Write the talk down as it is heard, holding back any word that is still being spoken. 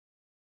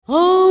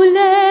Oh,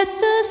 let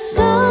the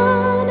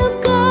Son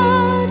of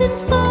God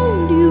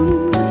enfold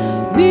you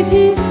with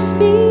His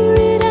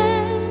Spirit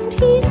and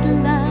His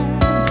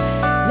love.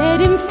 Let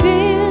Him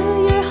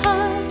fill your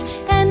heart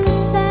and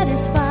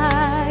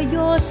satisfy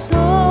your soul.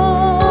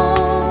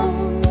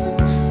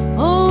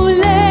 Oh,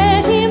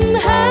 let Him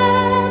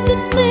have the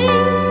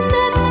things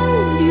that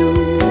hold you,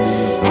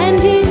 and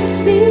His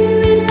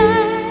Spirit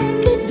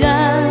like a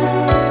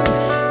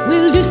dove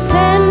will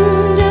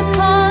descend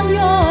upon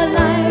your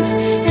life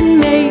and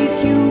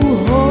make you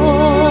whole.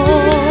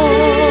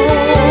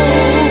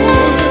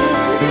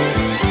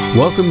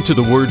 Welcome to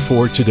the Word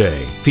for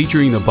Today,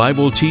 featuring the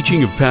Bible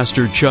teaching of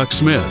Pastor Chuck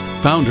Smith,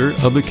 founder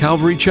of the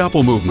Calvary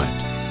Chapel Movement.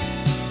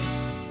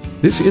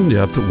 This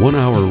in-depth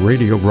one-hour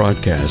radio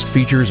broadcast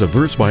features a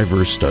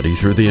verse-by-verse study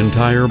through the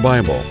entire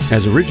Bible,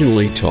 as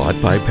originally taught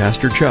by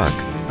Pastor Chuck.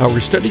 Our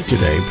study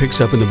today picks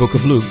up in the book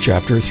of Luke,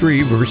 chapter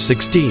 3, verse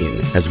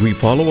 16, as we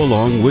follow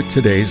along with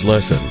today's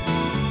lesson.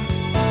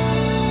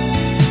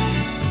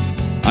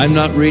 I'm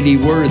not really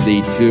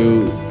worthy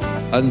to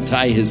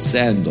untie his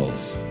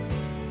sandals.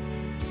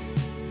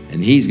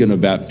 And he's going to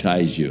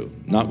baptize you,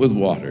 not with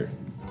water,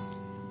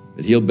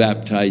 but he'll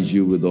baptize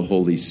you with the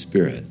Holy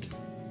Spirit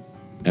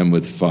and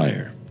with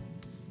fire.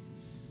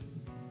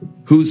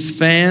 Whose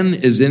fan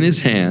is in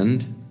his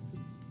hand,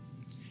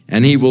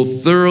 and he will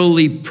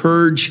thoroughly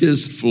purge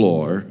his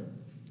floor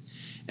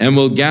and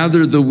will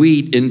gather the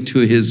wheat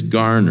into his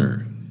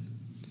garner,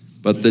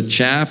 but the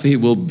chaff he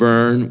will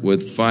burn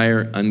with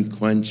fire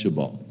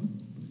unquenchable.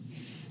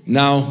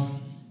 Now,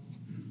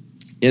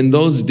 in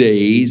those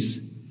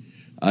days,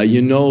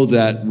 you know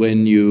that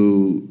when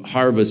you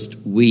harvest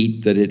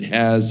wheat, that it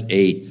has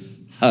a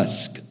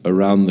husk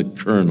around the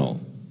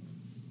kernel.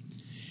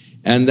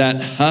 And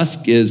that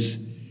husk is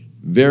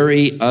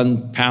very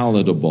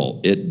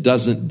unpalatable. It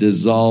doesn't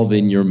dissolve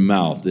in your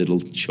mouth. It'll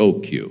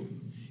choke you.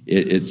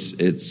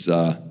 It's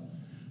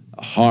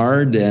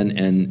hard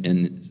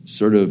and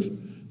sort of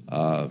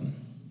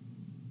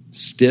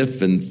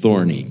stiff and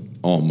thorny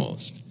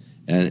almost.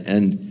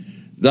 And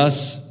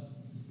thus,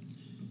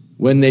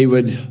 when they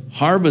would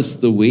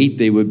harvest the wheat,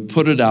 they would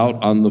put it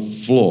out on the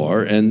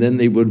floor, and then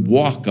they would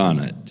walk on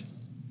it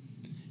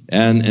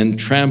and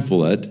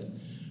trample it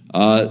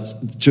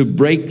to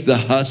break the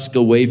husk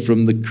away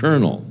from the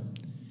kernel.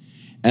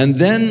 And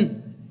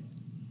then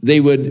they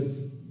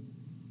would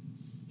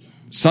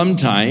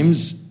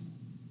sometimes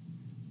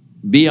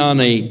be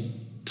on a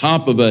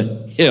top of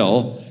a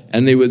hill,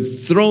 and they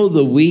would throw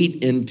the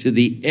wheat into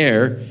the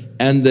air,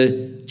 and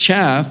the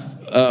chaff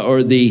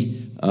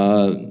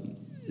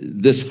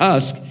this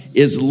husk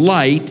is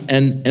light,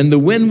 and the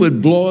wind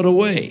would blow it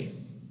away.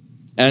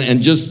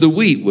 And just the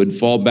wheat would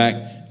fall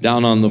back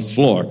down on the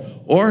floor.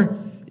 Or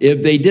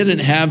if they didn't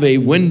have a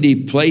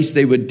windy place,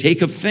 they would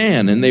take a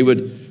fan and they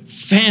would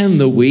fan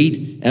the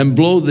wheat and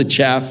blow the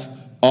chaff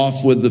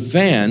off with the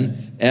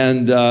fan,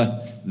 and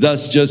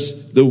thus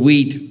just the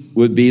wheat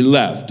would be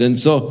left. And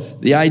so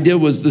the idea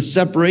was the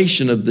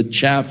separation of the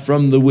chaff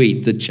from the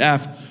wheat. The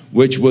chaff,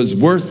 which was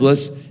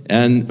worthless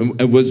and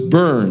was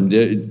burned.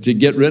 To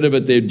get rid of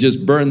it, they'd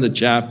just burn the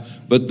chaff,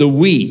 but the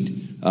wheat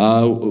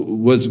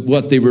was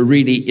what they were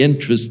really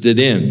interested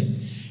in.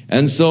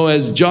 And so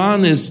as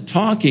John is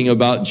talking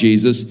about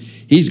Jesus,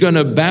 he's going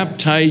to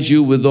baptize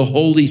you with the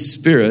Holy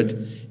Spirit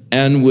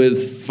and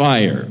with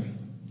fire.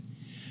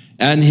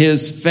 And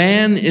his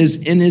fan is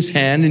in his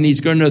hand, and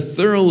he's going to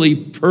thoroughly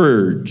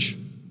purge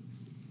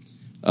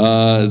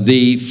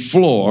the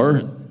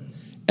floor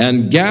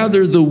and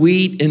gather the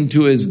wheat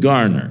into his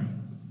garner,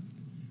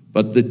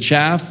 but the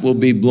chaff will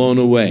be blown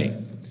away.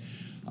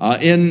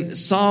 In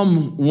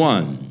Psalm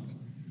 1,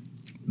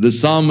 the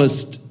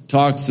psalmist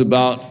talks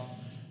about,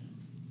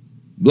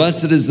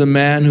 "Blessed is the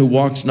man who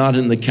walks not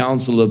in the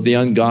counsel of the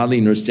ungodly,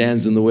 nor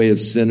stands in the way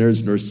of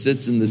sinners, nor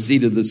sits in the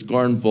seat of the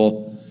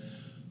scornful,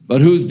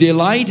 but whose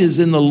delight is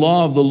in the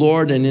law of the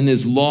Lord, and in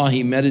his law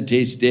he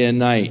meditates day and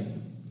night.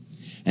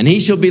 And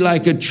he shall be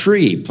like a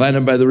tree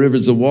planted by the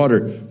rivers of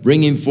water,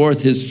 bringing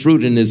forth his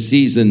fruit in his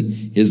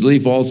season. His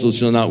leaf also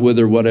shall not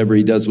wither. Whatever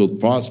he does will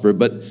prosper.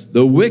 But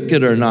the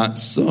wicked are not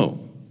so,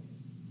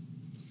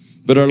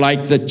 but are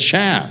like the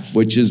chaff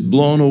which is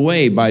blown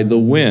away by the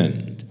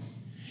wind."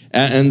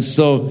 And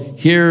so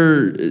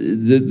here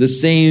the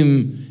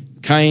same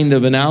kind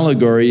of an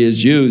allegory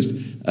is used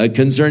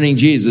concerning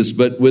Jesus,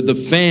 but with the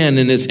fan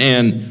in his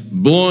hand,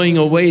 blowing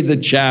away the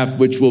chaff,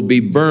 which will be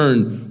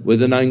burned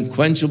with an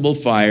unquenchable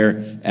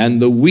fire, and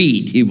the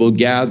wheat he will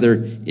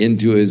gather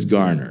into his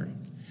garner.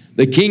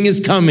 The king is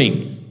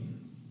coming,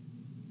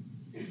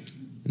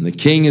 and the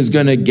king is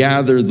going to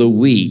gather the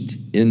wheat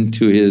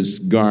into his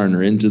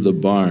garner, into the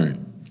barn,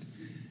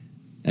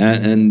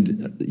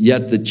 and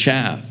yet the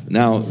chaff.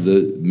 Now,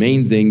 the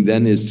main thing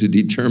then is to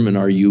determine,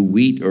 are you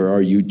wheat or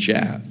are you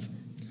chaff?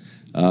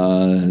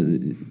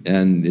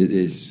 And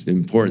it's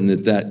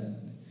important that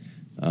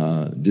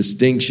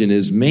distinction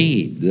is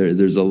made.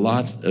 There's a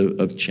lot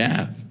of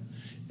chaff,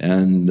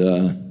 and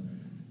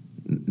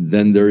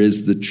then there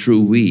is the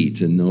true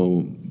wheat. And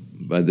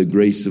by the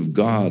grace of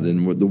God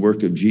and with the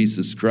work of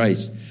Jesus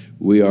Christ,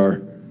 we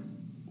are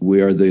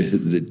we are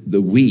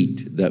the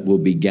wheat that will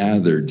be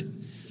gathered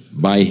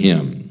by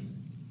him.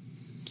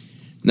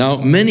 Now,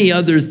 many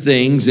other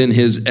things in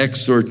his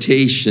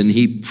exhortation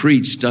he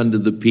preached unto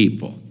the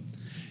people.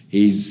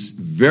 He's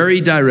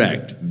very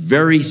direct,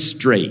 very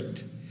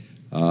straight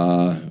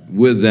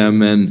with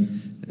them,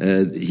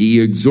 and he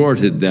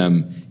exhorted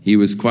them. He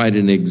was quite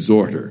an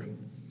exhorter.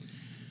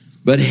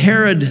 But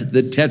Herod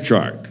the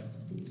Tetrarch,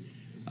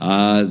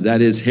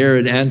 that is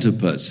Herod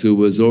Antipas, who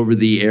was over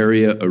the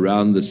area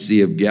around the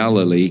Sea of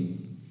Galilee,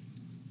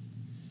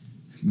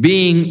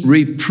 being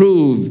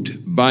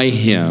reproved by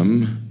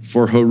him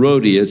for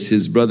Herodias,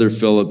 his brother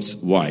Philip's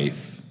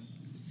wife,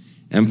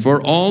 and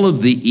for all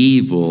of the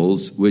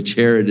evils which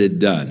Herod had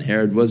done.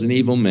 Herod was an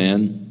evil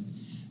man,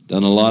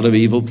 done a lot of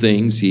evil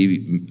things.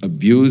 He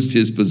abused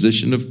his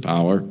position of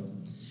power.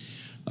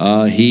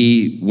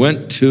 He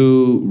went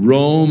to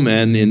Rome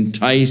and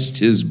enticed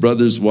his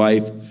brother's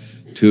wife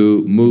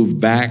to move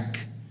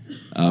back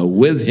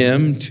with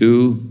him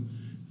to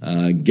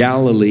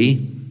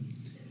Galilee,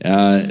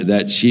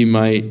 that she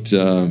might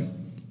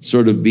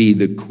sort of be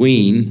the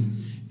queen.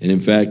 And in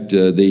fact,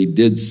 they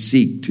did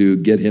seek to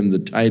get him the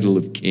title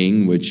of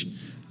king, which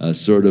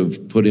sort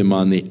of put him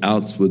on the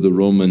outs with the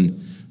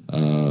Roman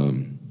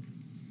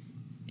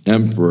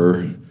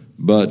emperor.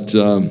 But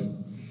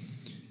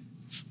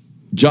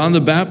John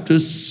the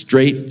Baptist,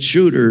 straight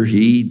shooter,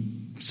 he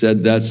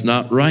said, that's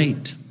not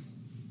right.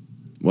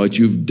 What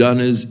you've done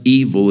is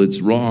evil,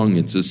 it's wrong,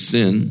 it's a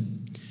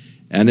sin.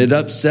 And it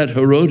upset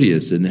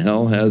Herodias, and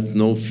hell hath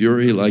no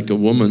fury like a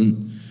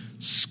woman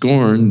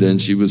scorned,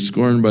 and she was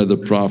scorned by the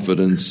prophet,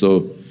 and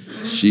so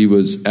she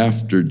was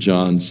after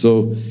John.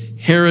 So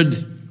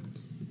Herod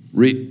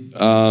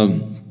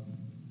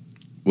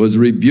was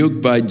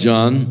rebuked by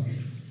John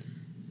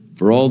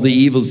for all the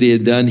evils he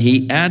had done.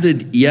 He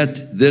added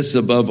yet this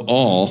above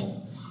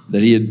all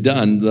that he had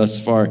done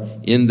thus far,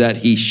 in that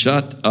he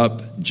shut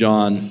up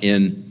John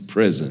in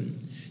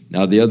prison.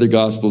 Now the other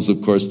Gospels,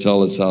 of course,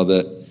 tell us how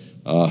that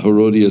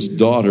Herodias'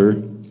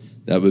 daughter,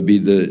 that would be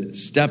the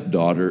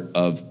stepdaughter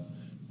of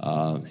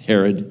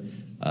Herod,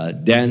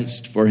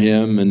 danced for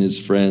him and his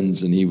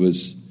friends, and he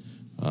was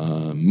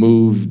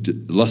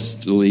moved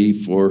lustily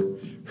for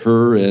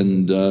her,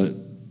 and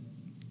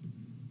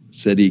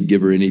said he'd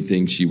give her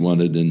anything she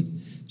wanted,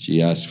 and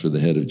she asked for the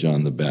head of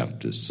John the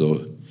Baptist.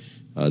 So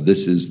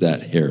this is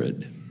that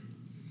Herod.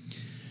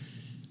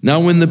 Now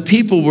when the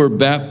people were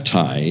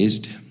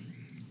baptized,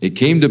 it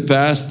came to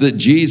pass that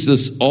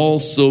Jesus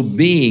also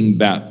being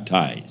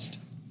baptized.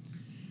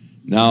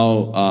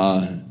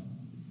 Now,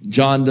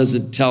 John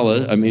doesn't tell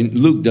us,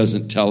 Luke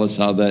doesn't tell us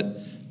how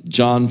that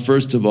John,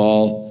 first of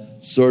all,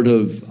 sort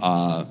of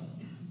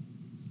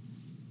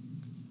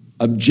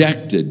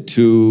objected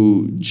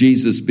to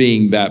Jesus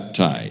being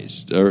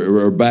baptized,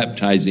 or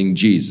baptizing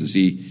Jesus.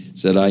 He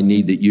said, I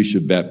need that you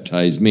should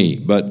baptize me.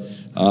 But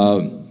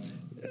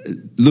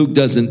Luke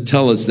doesn't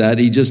tell us that.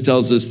 He just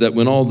tells us that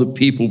when all the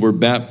people were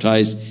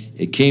baptized,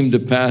 it came to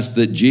pass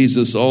that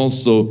Jesus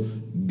also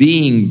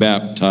being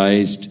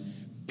baptized,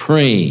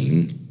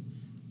 praying,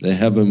 the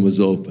heaven was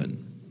open.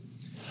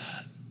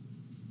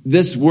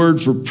 This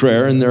word for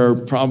prayer, and there are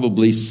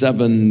probably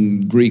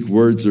 7 Greek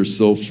words or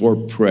so for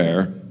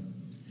prayer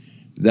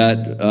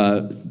that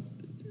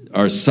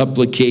are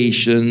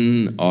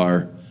supplication,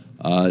 are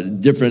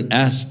different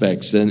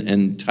aspects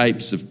and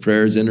types of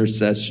prayers,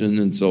 intercession,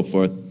 and so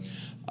forth.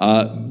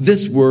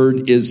 This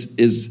word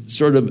is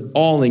sort of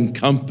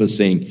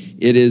all-encompassing.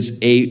 It is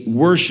a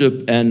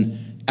worship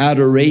and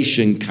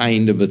adoration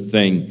kind of a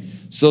thing.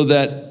 So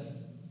that,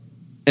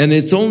 and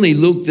it's only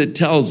Luke that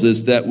tells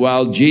us that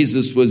while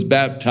Jesus was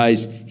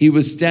baptized, he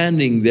was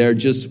standing there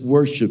just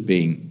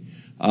worshiping,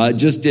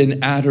 just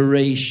in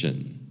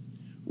adoration,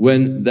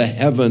 when the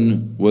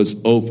heaven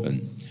was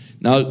open.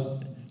 Now,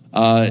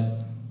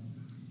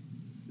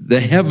 the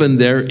heaven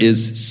there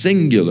is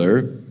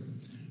singular,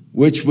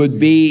 which would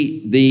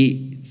be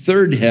the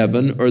third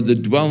heaven, or the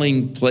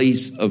dwelling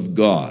place of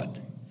God.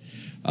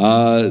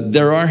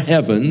 There are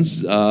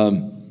heavens.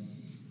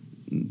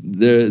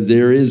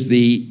 There is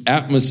the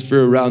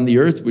atmosphere around the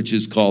earth, which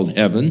is called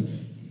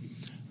heaven.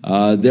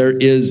 There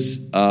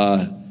is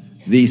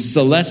the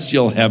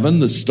celestial heaven,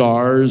 the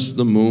stars,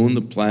 the moon,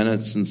 the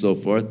planets, and so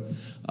forth.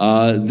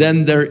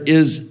 Then there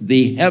is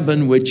the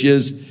heaven, which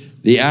is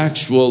the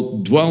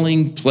actual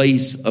dwelling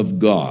place of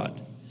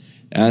God.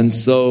 And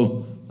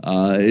so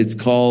it's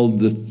called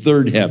the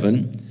third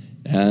heaven,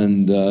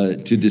 and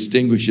to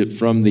distinguish it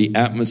from the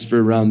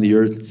atmosphere around the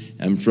earth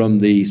and from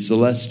the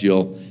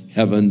celestial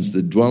heavens,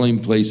 the dwelling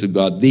place of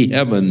God. The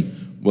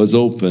heaven was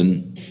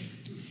open,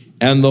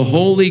 and the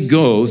Holy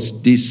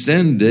Ghost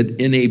descended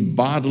in a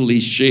bodily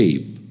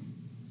shape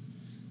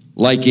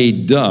like a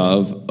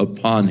dove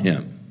upon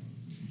him.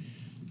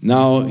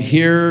 Now,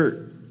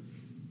 here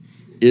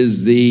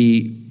is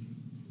the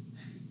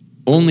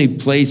only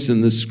place in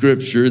the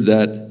scripture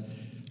that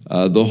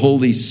the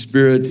Holy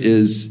Spirit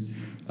is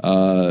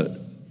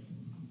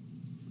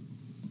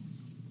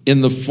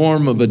in the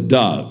form of a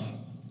dove.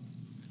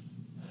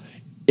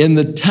 In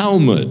the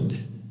Talmud,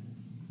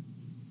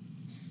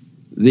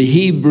 the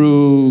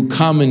Hebrew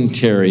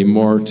commentary,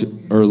 more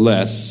or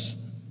less,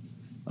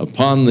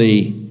 upon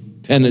the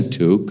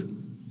Pentateuch,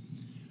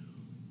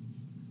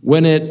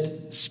 when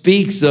it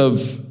speaks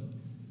of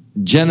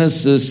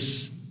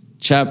Genesis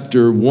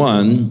chapter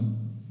 1,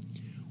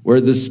 where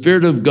the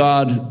Spirit of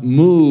God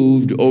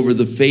moved over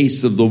the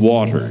face of the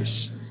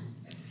waters.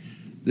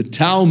 The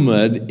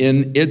Talmud,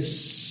 in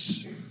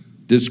its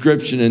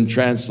description and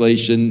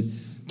translation,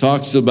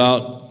 talks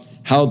about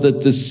how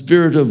that the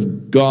Spirit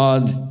of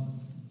God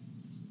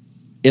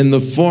in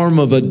the form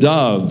of a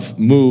dove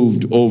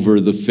moved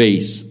over the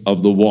face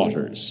of the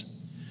waters.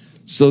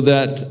 So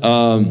that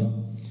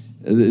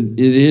it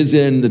is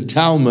in the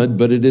Talmud,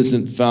 but it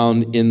isn't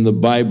found in the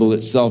Bible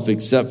itself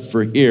except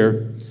for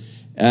here.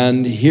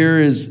 And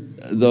here is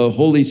the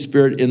Holy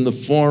Spirit in the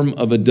form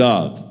of a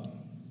dove.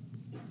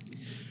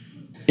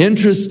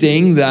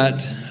 Interesting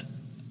that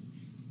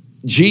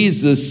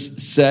Jesus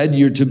said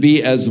you're to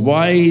be as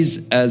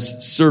wise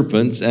as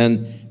serpents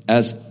and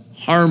as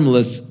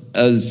harmless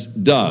as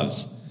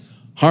doves.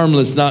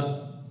 Harmless not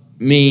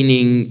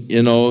meaning,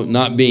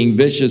 not being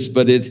vicious,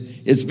 but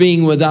it's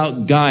being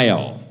without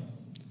guile.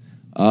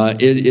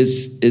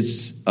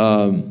 It's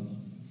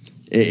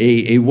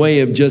a way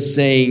of just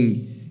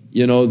saying,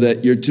 that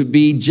you're to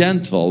be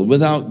gentle,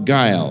 without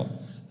guile,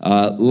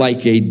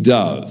 like a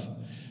dove.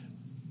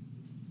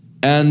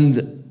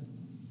 And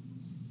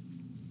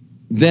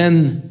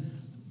then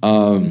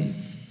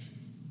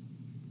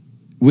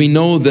we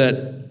know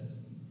that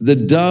the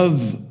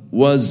dove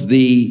was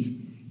the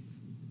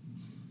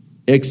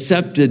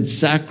accepted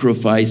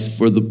sacrifice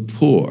for the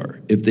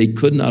poor. If they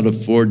could not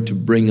afford to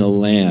bring a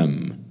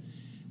lamb,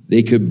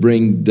 they could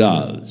bring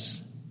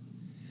doves.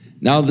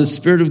 Now the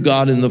Spirit of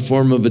God in the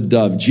form of a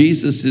dove,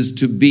 Jesus is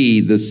to be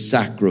the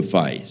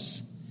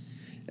sacrifice.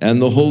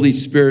 And the Holy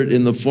Spirit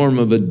in the form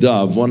of a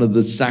dove, one of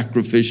the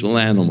sacrificial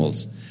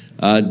animals,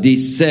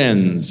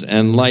 descends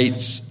and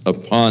lights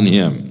upon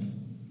him.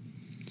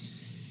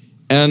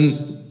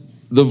 And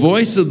the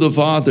voice of the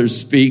Father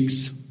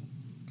speaks,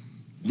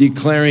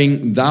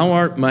 declaring, "Thou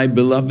art my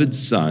beloved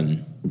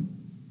Son,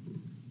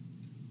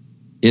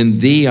 in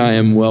thee I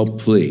am well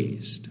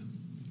pleased."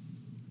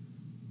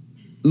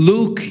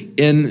 Luke,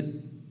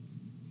 in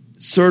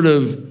sort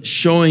of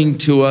showing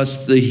to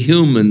us the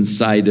human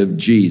side of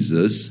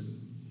Jesus,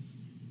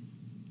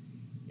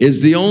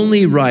 is the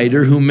only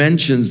writer who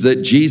mentions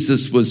that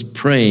Jesus was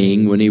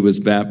praying when he was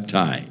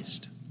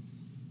baptized.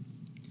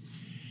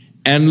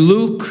 And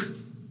Luke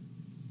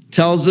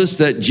tells us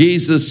that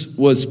Jesus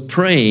was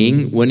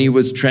praying when he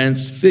was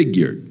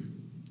transfigured.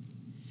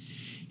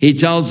 He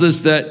tells us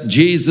that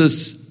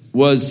Jesus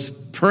was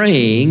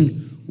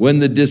praying when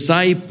the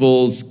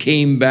disciples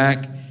came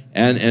back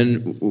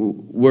and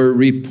were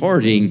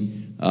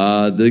reporting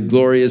the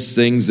glorious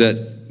things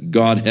that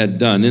God had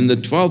done. In the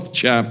 12th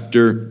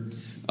chapter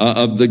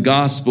of the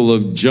Gospel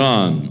of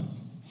John,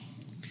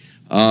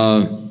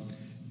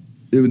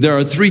 there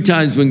are 3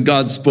 times when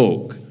God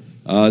spoke.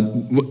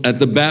 At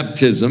the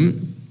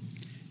baptism,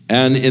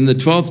 and in the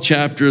 12th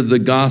chapter of the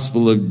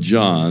Gospel of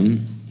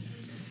John,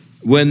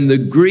 when the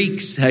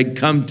Greeks had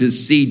come to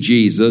see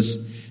Jesus,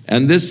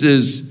 and this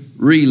is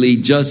really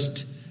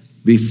just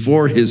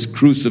before his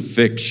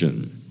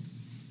crucifixion.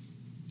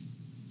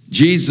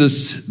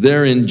 Jesus,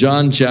 there in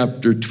John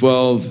chapter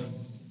 12,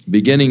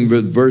 beginning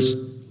with verse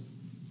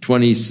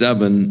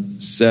 27,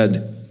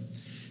 said,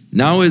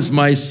 "Now is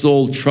my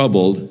soul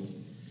troubled,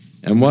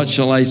 and what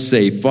shall I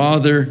say?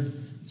 Father,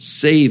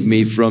 save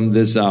me from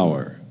this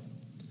hour.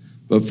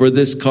 But for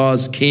this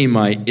cause came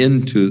I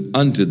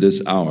unto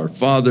this hour.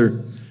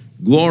 Father,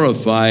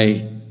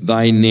 glorify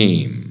thy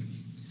name."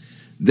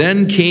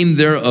 Then came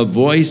there a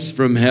voice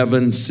from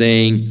heaven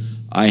saying,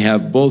 "I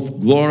have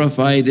both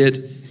glorified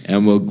it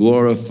and will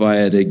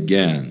glorify it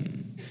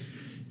again."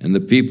 And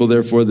the people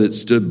therefore that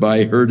stood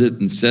by heard it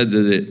and said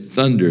that it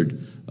thundered.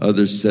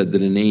 Others said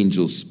that an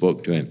angel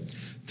spoke to him.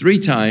 3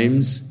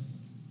 times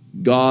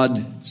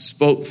God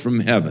spoke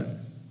from heaven.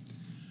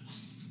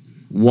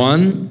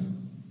 1,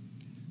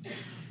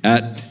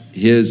 at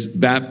his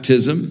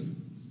baptism.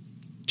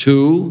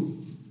 2,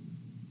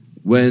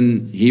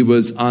 when he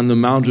was on the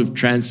Mount of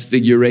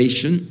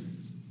Transfiguration.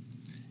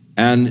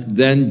 And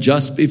then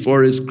just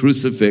before his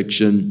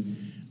crucifixion,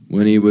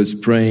 when he was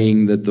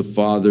praying that the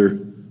Father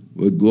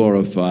would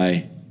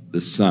glorify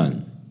the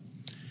Son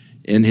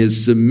in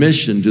his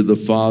submission to the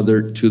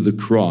Father to the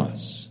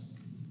cross.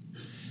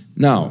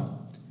 Now,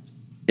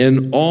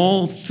 in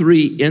all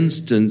 3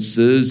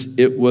 instances,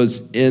 it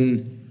was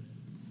in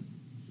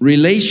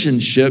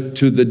relationship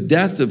to the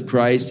death of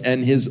Christ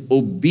and his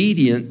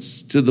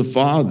obedience to the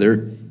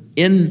Father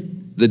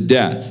in the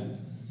death.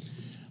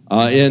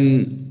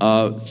 In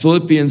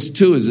Philippians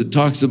 2, as it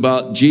talks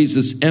about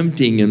Jesus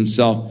emptying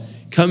himself,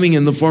 coming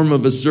in the form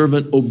of a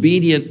servant,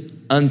 obedient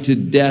unto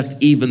death,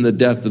 even the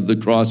death of the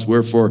cross,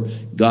 wherefore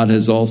God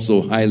has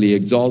also highly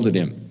exalted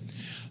him.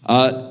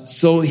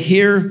 So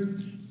here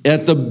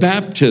at the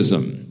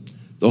baptism,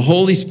 the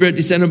Holy Spirit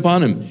descended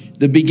upon him,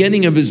 the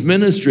beginning of his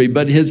ministry,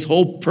 but his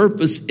whole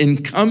purpose in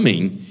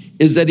coming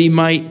is that he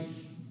might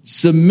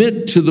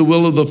submit to the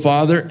will of the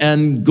Father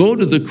and go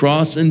to the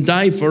cross and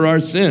die for our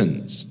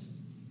sins.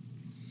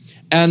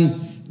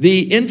 And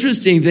the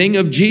interesting thing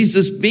of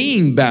Jesus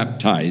being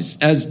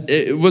baptized, as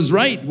it was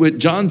right what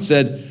John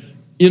said,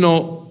 you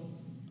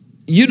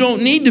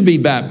don't need to be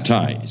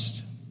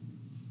baptized.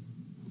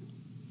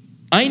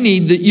 I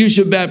need that you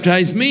should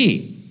baptize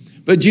me.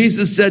 But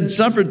Jesus said,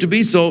 suffer it to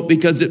be so,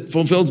 because it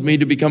fulfills me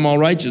to become all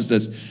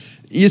righteousness.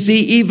 You see,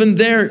 even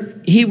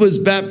there, he was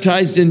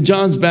baptized in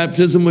John's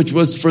baptism, which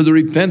was for the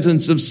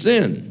repentance of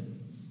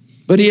sin.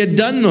 But he had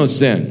done no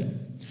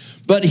sin.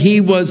 But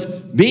he was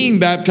being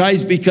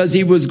baptized because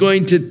he was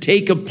going to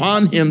take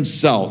upon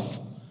himself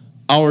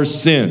our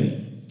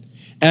sin.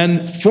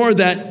 And for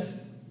that,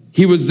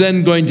 he was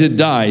then going to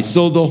die.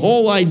 So the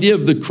whole idea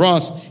of the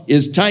cross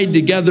is tied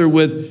together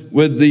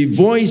with the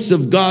voice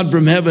of God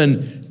from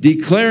heaven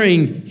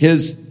declaring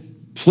his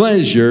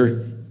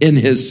pleasure in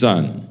his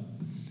Son.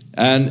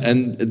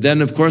 And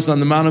then, of course, on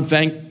the Mount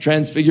of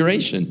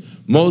Transfiguration,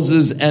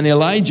 Moses and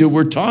Elijah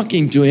were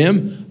talking to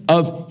him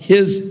of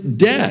his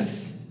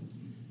death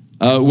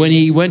when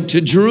he went to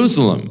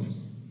Jerusalem.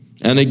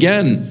 And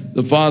again,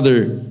 the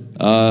Father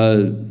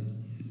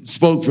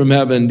spoke from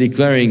heaven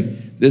declaring,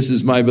 this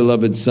is my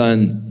beloved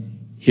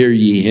Son, hear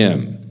ye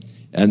him.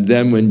 And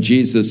then when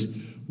Jesus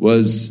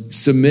was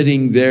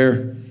submitting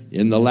there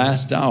in the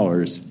last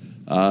hours,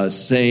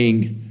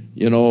 saying,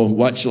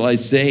 what shall I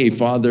say?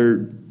 Father,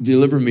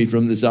 deliver me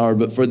from this hour,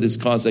 but for this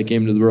cause I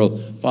came to the world.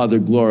 Father,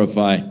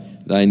 glorify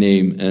thy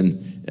name.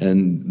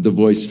 And the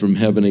voice from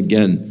heaven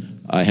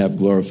again, I have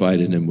glorified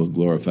it and will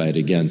glorify it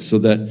again. So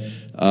that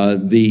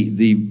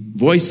the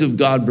voice of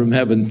God from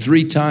heaven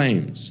 3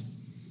 times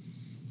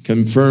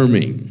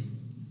confirming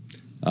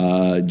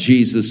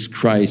Jesus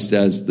Christ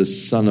as the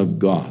Son of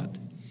God.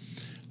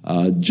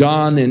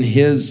 John in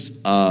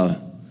his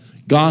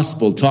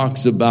gospel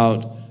talks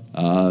about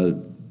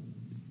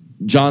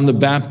John the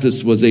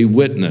Baptist was a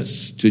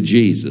witness to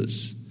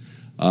Jesus.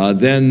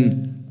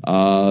 Then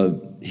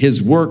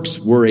his works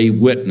were a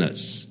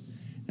witness.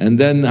 And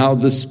then how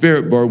the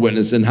Spirit bore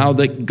witness and how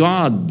that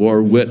God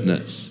bore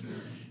witness.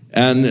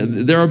 And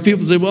there are people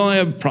who say, well, I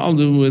have a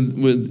problem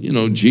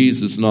with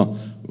Jesus and all.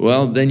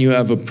 Well, then you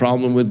have a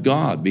problem with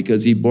God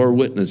because he bore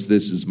witness,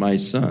 this is my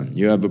Son.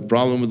 You have a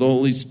problem with the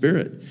Holy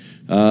Spirit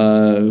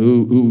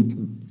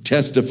who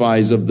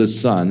testifies of the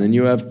Son. And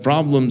you have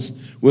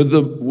problems with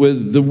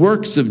the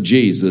works of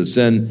Jesus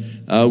and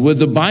with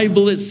the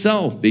Bible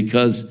itself,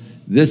 because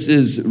this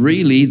is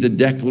really the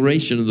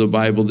declaration of the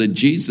Bible that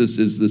Jesus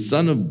is the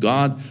Son of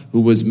God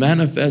who was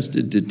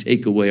manifested to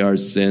take away our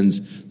sins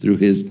through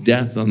his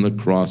death on the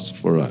cross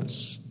for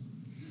us.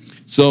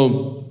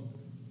 So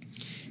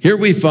here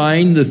we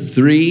find the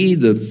 3,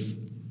 the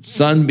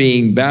Son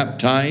being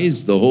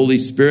baptized, the Holy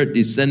Spirit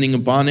descending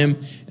upon him,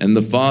 and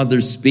the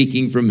Father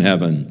speaking from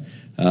heaven,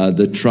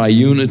 the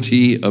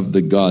triunity of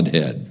the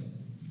Godhead.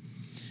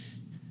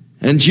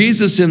 And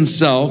Jesus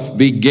himself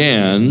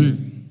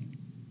began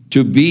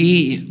to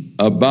be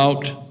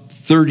about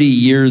 30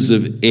 years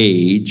of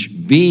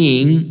age,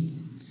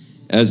 being,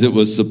 as it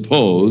was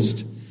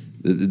supposed,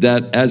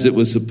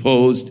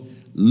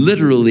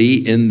 literally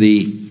in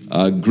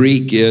the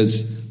Greek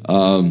is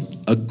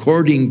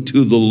according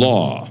to the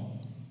law,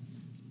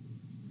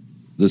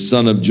 the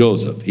son of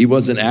Joseph. He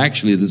wasn't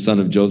actually the son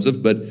of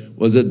Joseph, but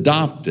was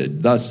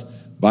adopted. Thus,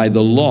 by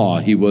the law,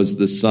 he was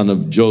the son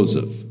of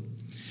Joseph,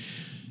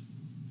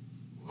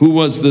 who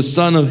was the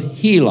son of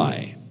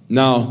Heli.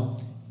 Now,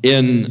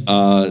 in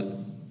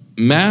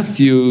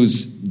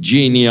Matthew's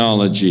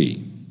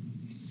genealogy,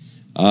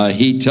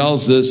 he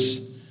tells us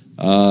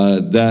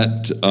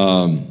that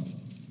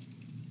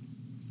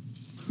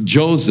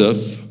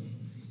Joseph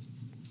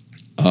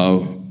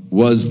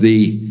was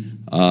the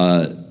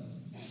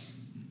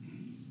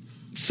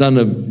son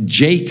of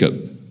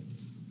Jacob.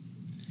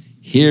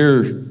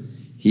 Here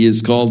he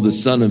is called the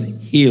son of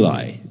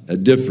Heli, a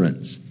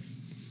difference.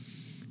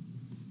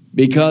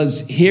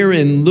 Because here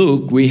in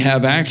Luke, we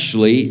have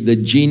actually the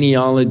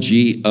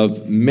genealogy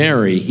of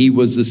Mary. He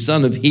was the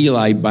son of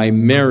Heli by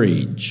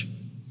marriage.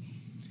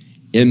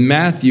 In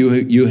Matthew,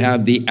 you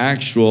have the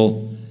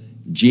actual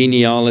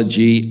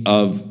genealogy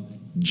of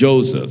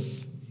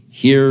Joseph.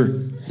 Here,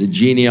 the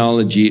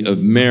genealogy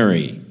of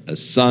Mary, a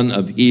son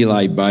of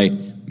Heli by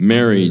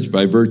marriage,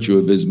 by virtue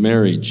of his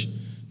marriage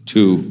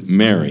to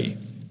Mary.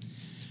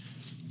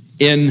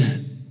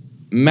 In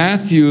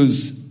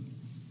Matthew's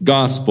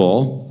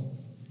gospel,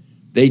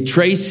 they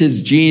trace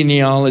his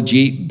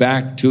genealogy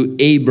back to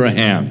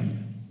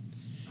Abraham,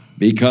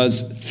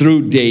 because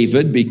through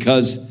David,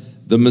 because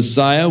the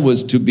Messiah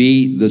was to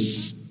be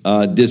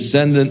the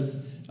descendant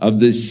of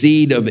the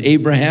seed of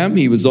Abraham,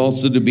 he was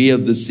also to be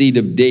of the seed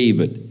of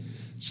David.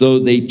 So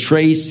they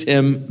trace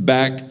him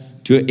back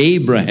to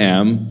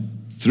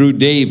Abraham through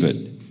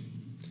David.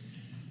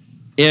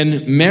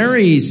 In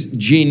Mary's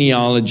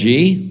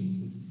genealogy,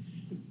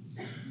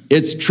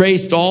 it's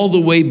traced all the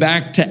way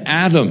back to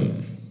Adam,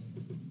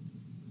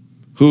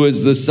 who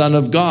is the Son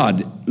of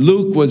God.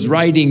 Luke was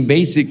writing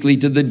basically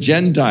to the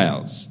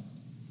Gentiles.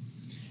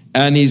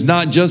 And he's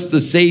not just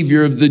the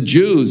Savior of the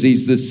Jews,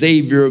 he's the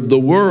Savior of the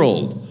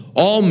world,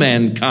 all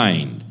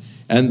mankind.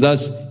 And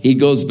thus he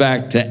goes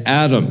back to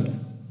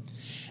Adam.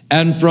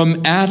 And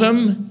from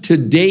Adam to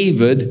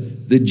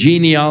David, the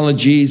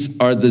genealogies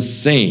are the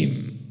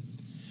same.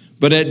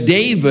 But at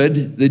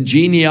David, the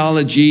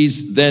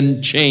genealogies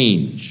then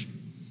change.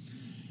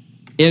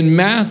 In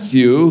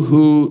Matthew,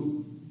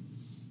 who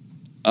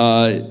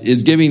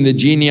is giving the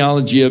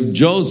genealogy of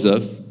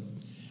Joseph,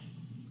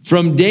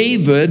 from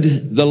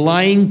David, the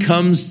line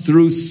comes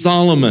through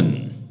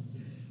Solomon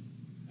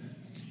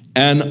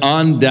and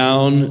on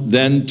down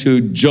then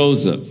to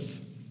Joseph.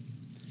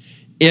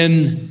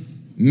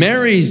 In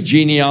Mary's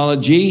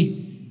genealogy,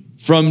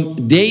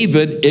 from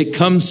David, it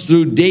comes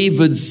through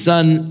David's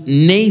son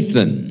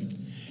Nathan.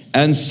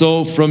 And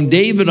so from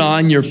David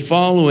on, you're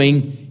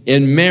following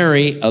in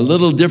Mary a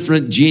little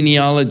different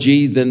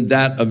genealogy than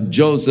that of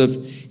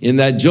Joseph, in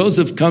that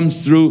Joseph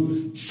comes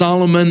through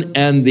Solomon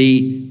and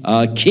the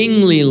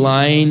kingly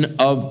line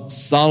of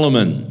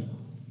Solomon,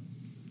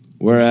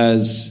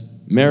 whereas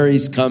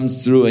Mary's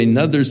comes through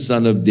another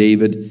son of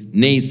David,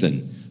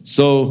 Nathan.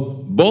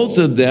 So both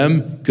of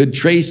them could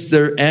trace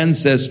their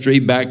ancestry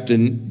back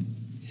to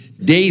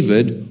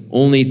David,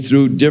 only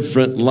through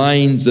different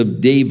lines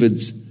of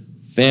David's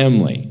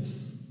family.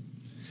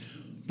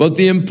 But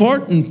the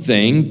important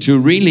thing to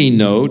really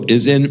note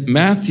is in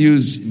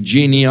Matthew's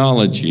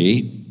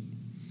genealogy,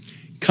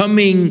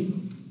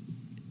 coming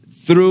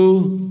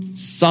through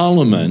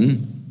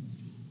Solomon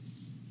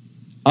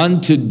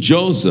unto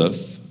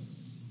Joseph,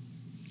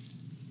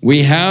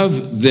 we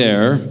have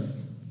there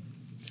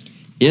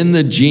in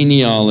the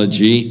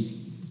genealogy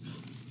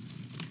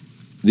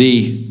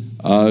the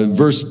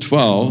verse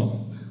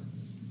 12,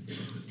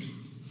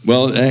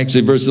 well,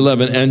 actually verse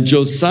 11, and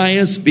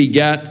Josias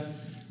begat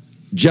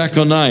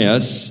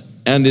Jeconias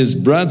and his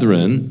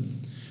brethren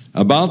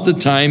about the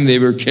time they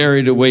were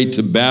carried away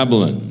to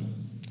Babylon.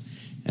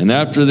 And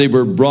after they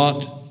were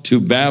brought to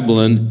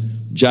Babylon,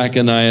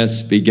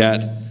 Jeconias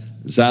begat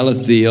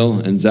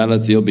Zalathiel, and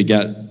Zalathiel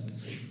begat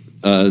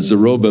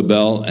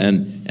Zerubbabel,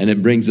 and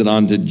it brings it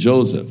on to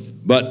Joseph.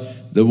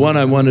 But the one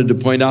I wanted to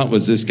point out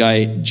was this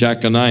guy,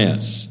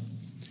 Jeconias.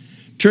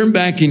 Turn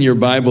back in your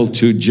Bible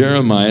to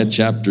Jeremiah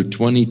chapter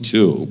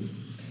 22,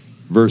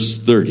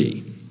 verse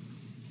 30.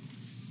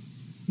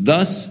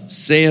 Thus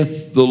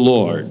saith the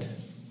Lord,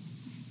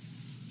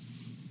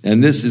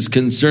 and this is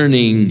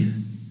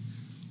concerning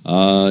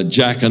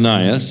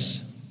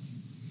Jeconias.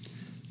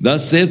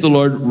 Thus saith the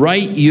Lord,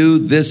 write you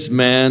this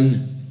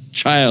man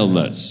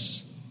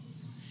childless,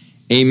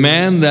 a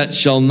man that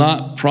shall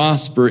not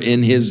prosper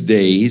in his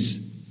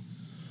days,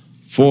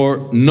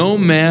 for no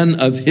man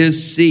of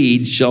his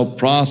seed shall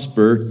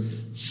prosper,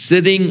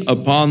 sitting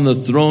upon the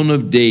throne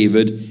of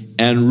David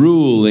and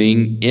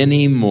ruling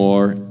any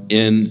more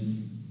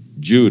in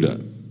Judah.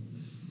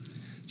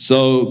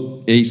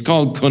 So he's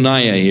called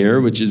Coniah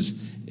here, which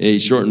is a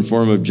shortened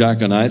form of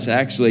Jeconias.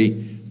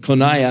 Actually,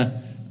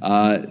 Coniah,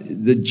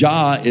 the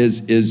Jah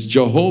is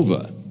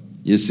Jehovah,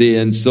 you see.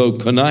 And so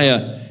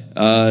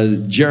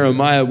Coniah,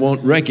 Jeremiah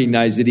won't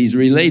recognize that he's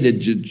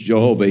related to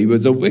Jehovah. He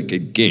was a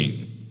wicked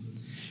king.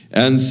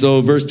 And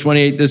so verse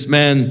 28, this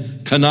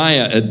man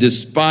Coniah, a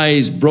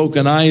despised,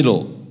 broken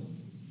idol.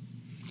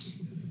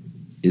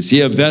 Is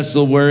he a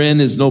vessel wherein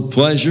is no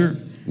pleasure?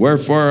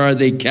 Wherefore are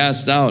they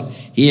cast out,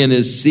 he and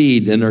his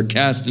seed, and are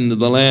cast into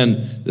the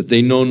land that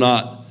they know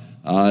not,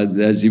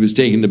 as he was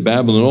taken to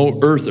Babylon. O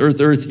earth,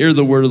 earth, earth, hear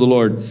the word of the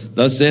Lord.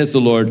 Thus saith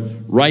the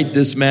Lord, write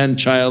this man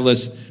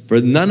childless, for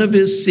none of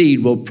his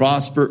seed will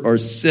prosper or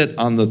sit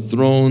on the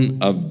throne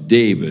of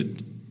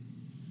David,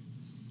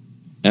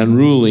 and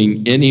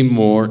ruling any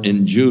more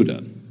in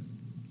Judah.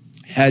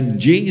 Had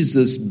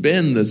Jesus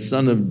been the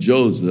son of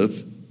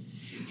Joseph,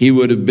 he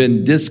would have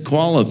been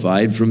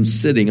disqualified from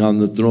sitting on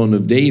the throne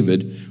of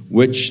David,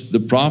 which the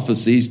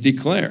prophecies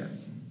declare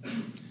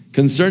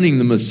concerning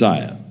the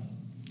Messiah.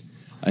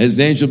 His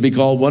name shall be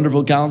called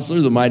Wonderful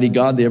Counselor, the Mighty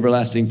God, the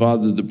Everlasting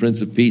Father, the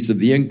Prince of Peace. Of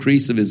the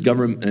increase of his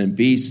government and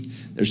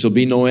peace, there shall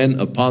be no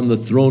end upon the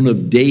throne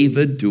of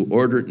David to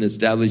order it and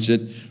establish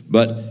it.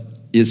 But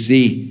you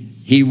see,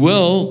 he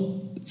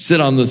will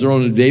sit on the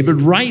throne of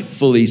David,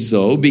 rightfully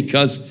so,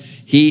 because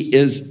he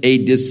is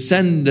a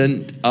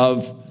descendant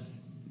of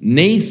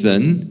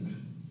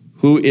Nathan,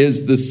 who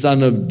is the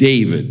son of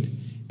David.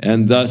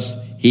 And thus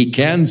he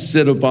can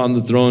sit upon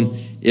the throne.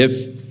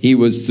 If he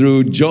was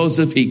through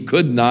Joseph, he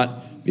could not,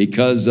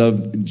 because of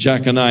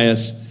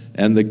Jeconias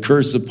and the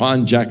curse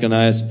upon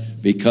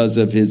Jeconias because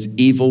of his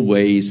evil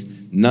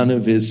ways. None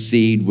of his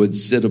seed would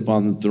sit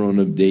upon the throne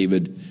of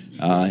David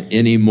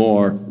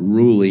anymore,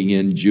 ruling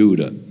in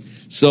Judah.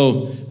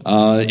 So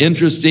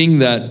interesting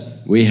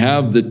that we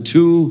have the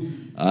two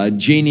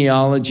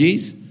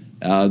genealogies.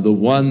 The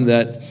one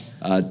that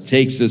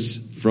takes us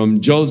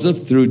from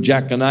Joseph through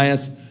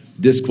Jeconias,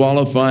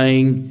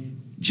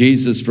 disqualifying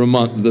Jesus from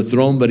the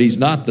throne, but he's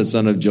not the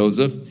son of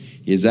Joseph.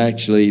 He's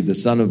actually the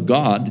son of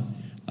God.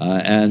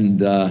 And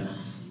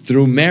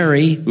through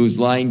Mary, whose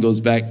line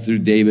goes back through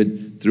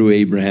David, through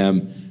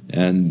Abraham,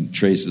 and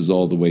traces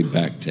all the way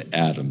back to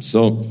Adam.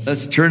 So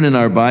let's turn in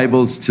our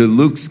Bibles to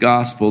Luke's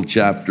Gospel,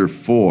 chapter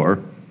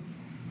 4.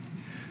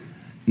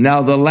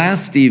 Now, the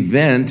last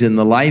event in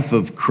the life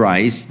of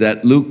Christ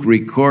that Luke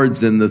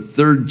records in the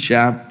 3rd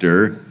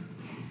chapter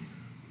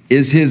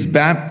is his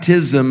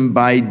baptism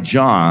by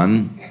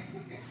John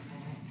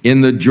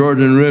in the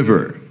Jordan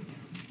River.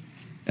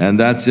 And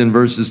that's in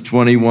verses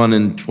 21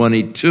 and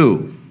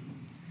 22.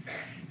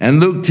 And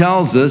Luke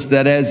tells us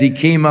that as he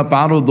came up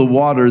out of the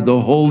water,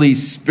 the Holy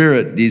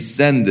Spirit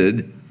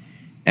descended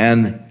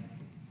and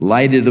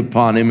lighted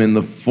upon him in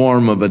the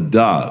form of a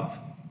dove.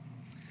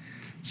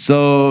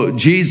 So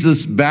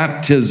Jesus'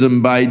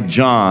 baptism by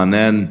John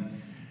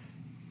and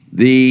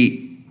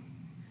the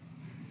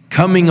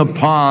coming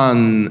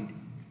upon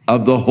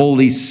of the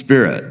Holy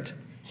Spirit.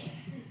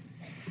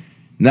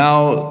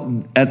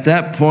 Now, at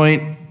that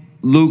point,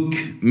 Luke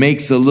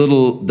makes a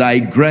little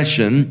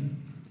digression,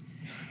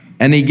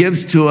 and he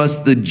gives to us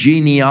the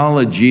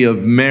genealogy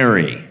of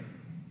Mary.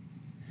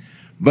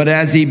 But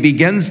as he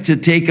begins to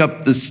take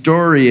up the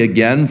story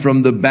again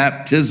from the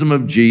baptism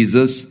of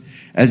Jesus,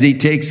 as he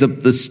takes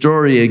up the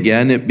story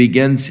again, it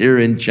begins here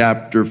in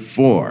chapter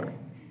 4.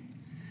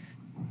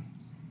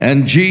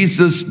 And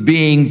Jesus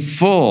being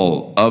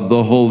full of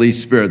the Holy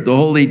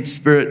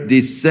Spirit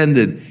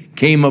descended,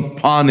 came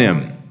upon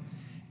him.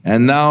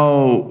 And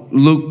now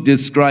Luke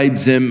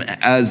describes him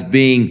as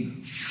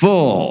being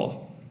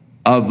full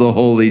of the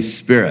Holy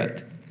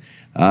Spirit.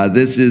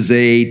 This is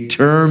a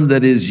term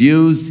that is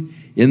used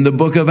in the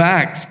book of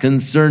Acts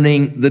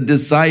concerning the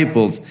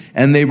disciples,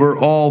 and they were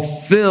all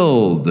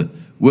filled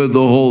with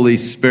the Holy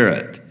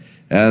Spirit.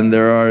 And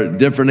there are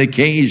different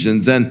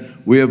occasions,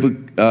 and we have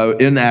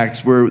in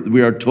Acts where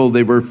we are told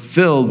they were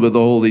filled with the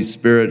Holy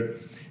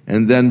Spirit.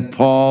 And then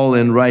Paul,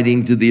 in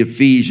writing to the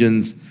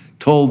Ephesians,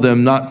 told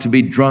them not to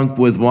be drunk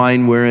with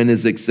wine wherein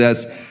is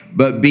excess,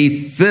 but be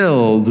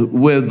filled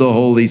with the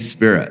Holy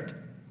Spirit.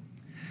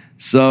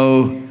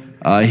 So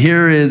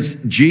here is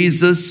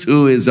Jesus,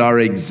 who is our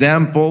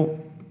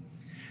example,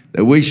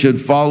 that we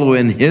should follow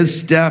in his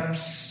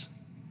steps.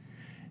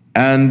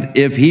 And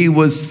if he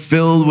was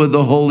filled with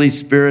the Holy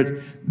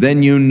Spirit,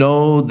 then you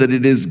know that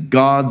it is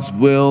God's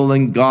will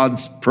and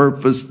God's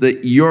purpose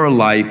that your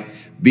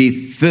life be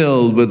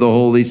filled with the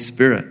Holy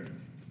Spirit.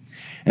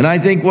 And I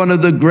think one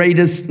of the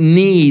greatest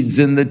needs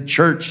in the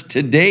church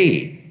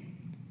today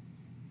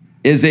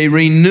is a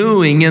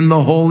renewing in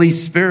the Holy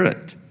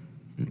Spirit.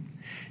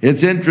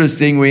 It's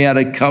interesting, we had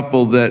a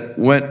couple that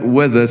went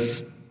with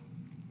us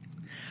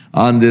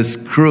on this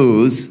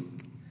cruise,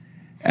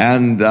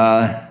 and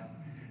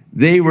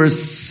they were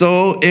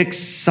so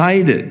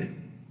excited.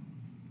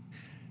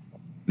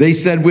 They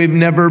said, we've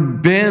never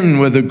been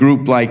with a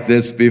group like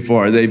this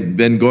before. They've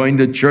been going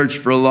to church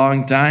for a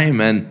long time,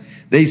 and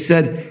they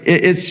said,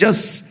 it's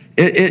just,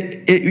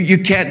 you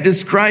can't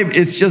describe,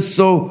 it's just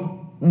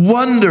so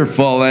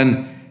wonderful,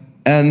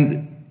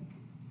 and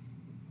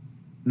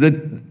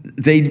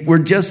they were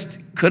just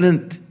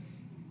couldn't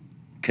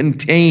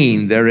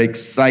contain their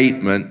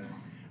excitement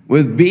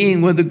with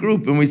being with a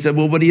group. And we said,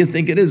 well, what do you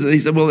think it is? And they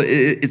said, well,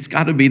 it's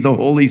got to be the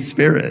Holy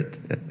Spirit.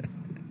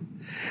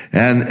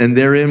 and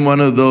they're in one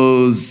of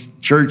those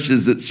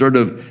churches that sort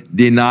of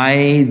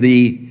deny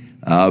the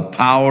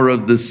power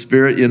of the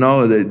Spirit,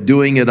 they're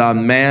doing it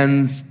on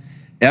man's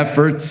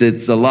efforts.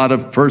 It's a lot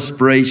of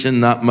perspiration,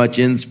 not much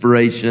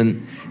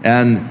inspiration.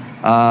 And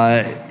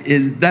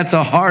that's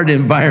a hard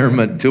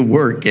environment to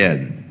work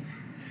in.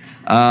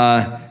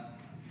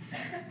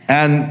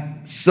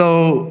 And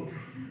so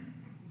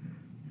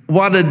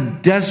what a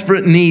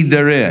desperate need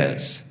there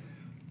is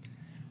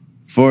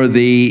for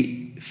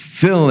the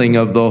filling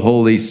of the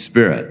Holy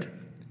Spirit.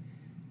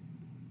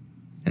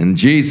 And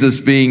Jesus,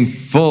 being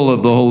full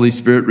of the Holy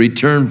Spirit,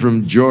 returned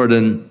from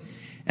Jordan,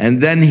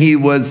 and then he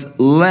was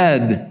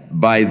led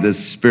by the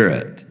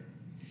Spirit.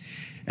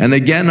 And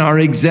again, our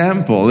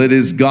example, it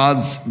is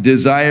God's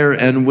desire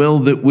and will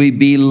that we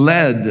be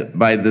led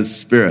by the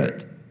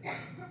Spirit.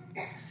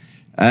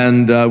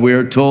 And we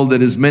are told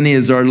that as many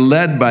as are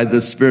led by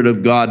the Spirit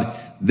of God,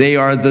 they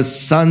are the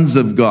sons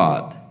of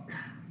God.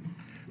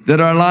 That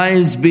our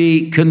lives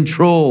be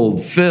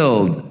controlled,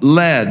 filled,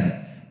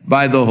 led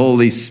by the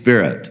Holy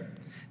Spirit.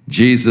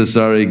 Jesus,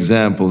 our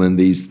example in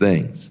these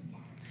things.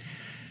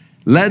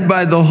 Led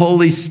by the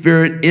Holy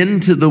Spirit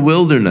into the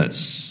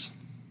wilderness,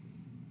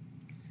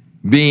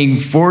 being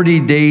 40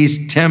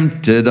 days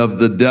tempted of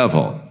the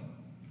devil.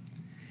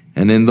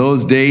 And in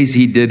those days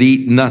he did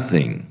eat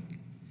nothing.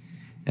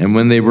 And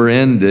when they were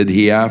ended,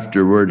 he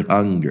afterward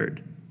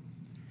hungered.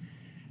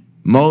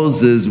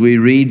 Moses, we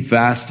read,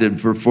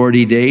 fasted for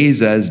 40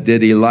 days, as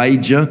did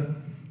Elijah.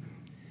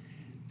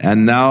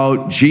 And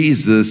now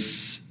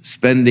Jesus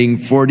spending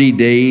 40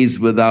 days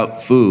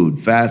without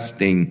food,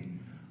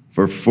 fasting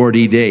for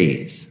 40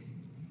 days.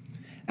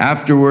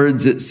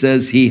 Afterwards, it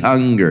says he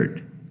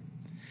hungered.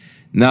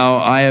 Now,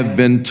 I have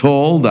been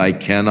told, I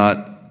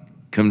cannot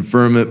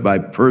confirm it by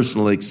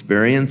personal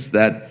experience,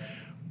 that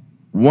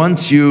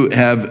once you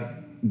have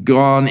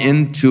gone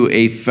into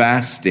a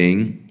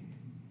fasting,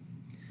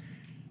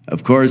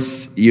 Of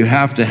course, you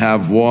have to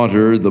have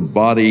water, the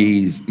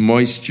body's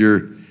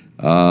moisture.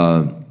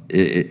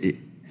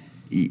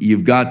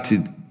 You've got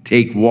to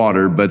take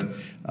water, but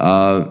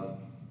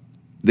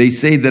they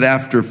say that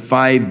after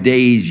 5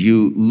 days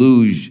you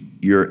lose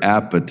your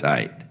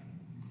appetite.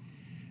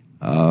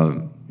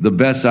 The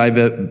best I've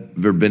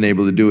ever been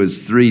able to do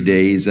is 3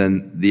 days,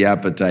 and the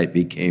appetite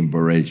became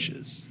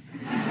voracious.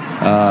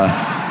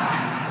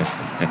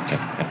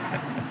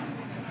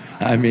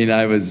 I mean,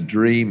 I was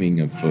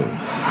dreaming of food.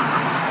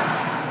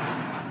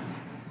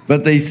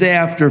 But they say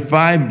after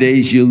 5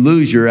 days you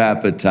lose your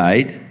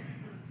appetite,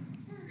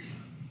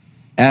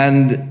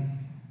 and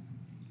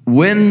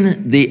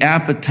when the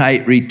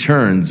appetite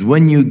returns,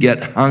 when you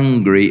get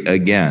hungry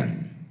again,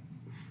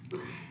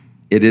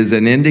 it is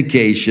an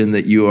indication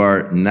that you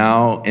are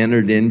now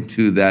entered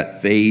into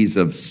that phase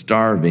of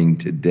starving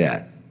to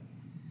death.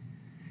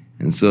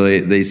 And so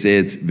they say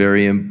it's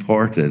very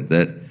important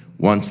that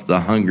once the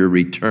hunger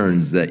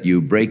returns, that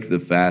you break the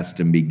fast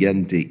and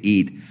begin to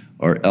eat,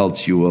 or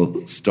else you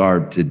will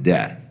starve to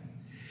death.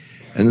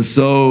 And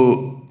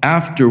so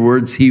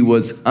afterwards, he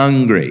was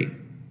hungry.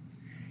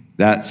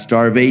 That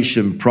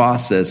starvation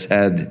process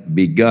had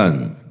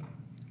begun.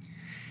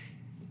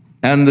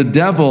 And the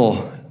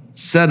devil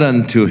said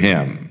unto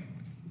him,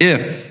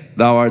 if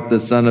thou art the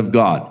Son of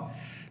God.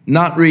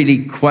 Not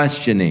really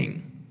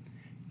questioning.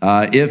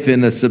 If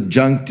in a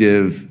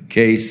subjunctive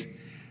case,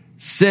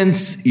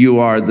 since you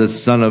are the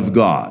Son of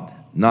God.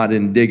 Not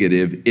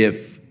indicative,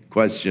 if,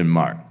 question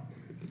mark.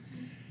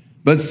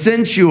 But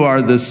since you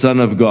are the Son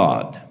of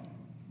God.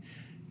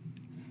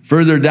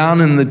 Further down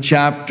in the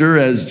chapter,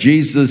 as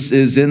Jesus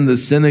is in the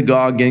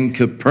synagogue in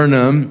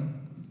Capernaum,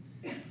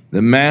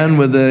 the man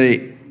with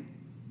a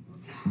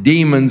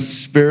demon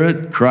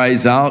spirit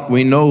cries out,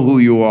 we know who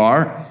you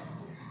are,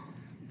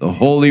 the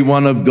Holy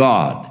One of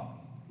God.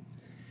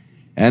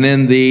 And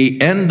in the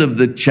end of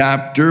the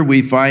chapter,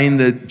 we find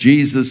that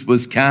Jesus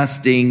was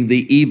casting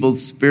the evil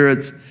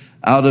spirits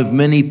out of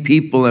many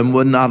people and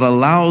would not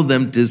allow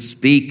them to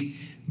speak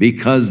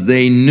because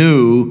they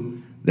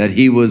knew that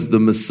he was the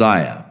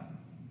Messiah.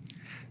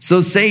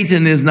 So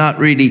Satan is not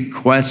really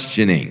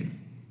questioning.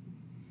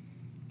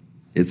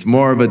 It's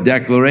more of a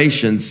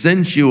declaration,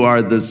 since you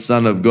are the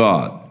Son of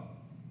God,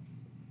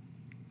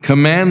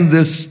 command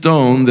this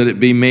stone that it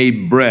be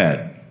made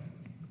bread.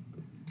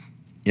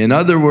 In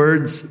other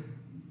words,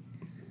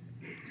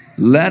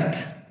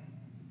 let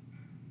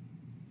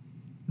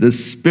the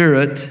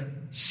Spirit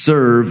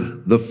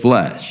serve the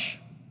flesh.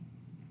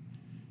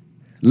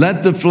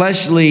 Let the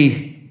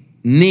fleshly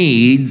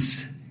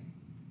needs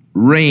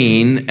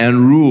reign and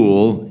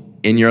rule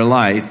in your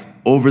life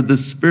over the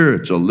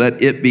spiritual.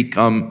 Let it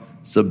become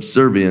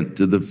subservient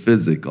to the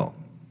physical.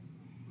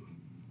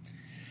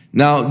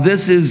 Now,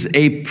 this is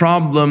a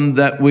problem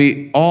that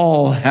we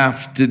all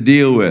have to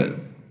deal with.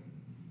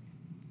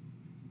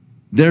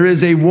 There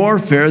is a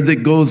warfare that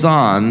goes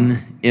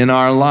on in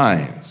our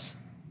lives.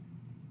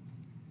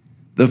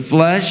 The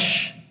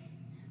flesh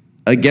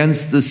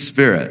against the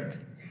spirit.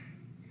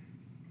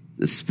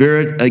 The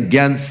spirit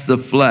against the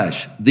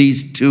flesh.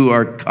 These two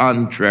are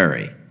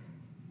contrary.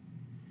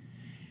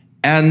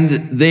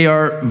 And they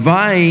are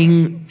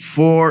vying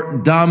for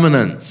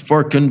dominance,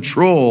 for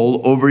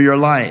control over your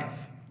life.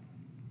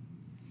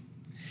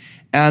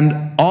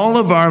 And all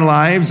of our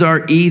lives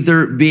are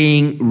either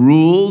being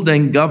ruled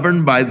and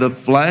governed by the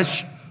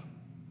flesh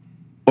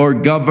or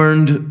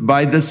governed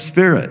by the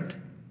Spirit.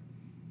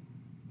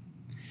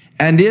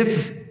 And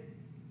if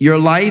your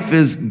life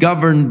is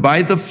governed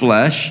by the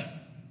flesh,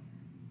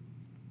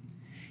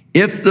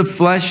 if the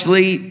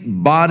fleshly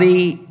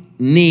body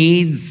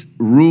needs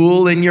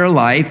rule in your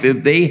life,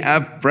 if they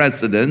have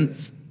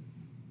precedence,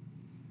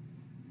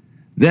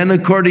 then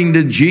according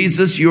to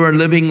Jesus, you are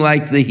living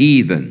like the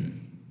heathen,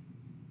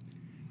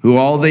 who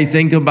all they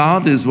think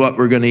about is what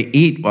we're going to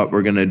eat, what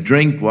we're going to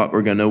drink, what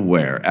we're going to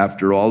wear.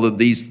 After all of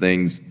these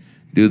things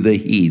do the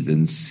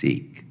heathen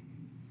seek.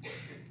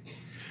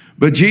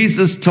 But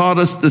Jesus taught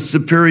us the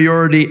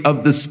superiority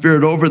of the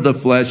Spirit over the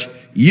flesh.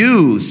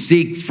 You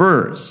seek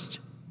first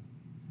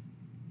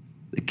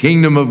the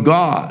kingdom of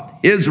God,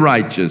 his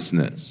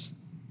righteousness.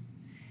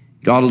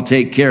 God will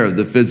take care of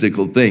the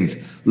physical things.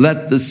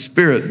 Let the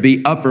Spirit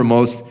be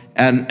uppermost,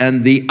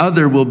 and the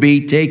other will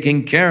be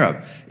taken care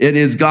of. It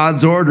is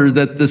God's order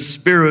that the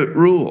Spirit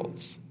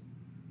rules.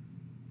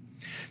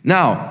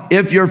 Now,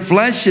 if your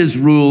flesh is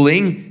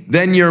ruling,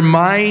 then your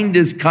mind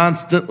is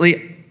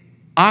constantly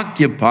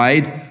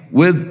occupied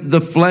with the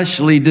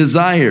fleshly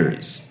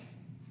desires.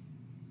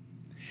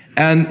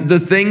 And the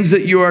things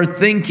that you are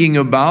thinking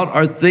about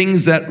are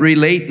things that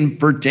relate and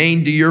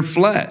pertain to your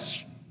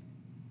flesh.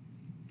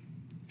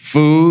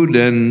 Food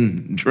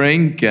and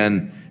drink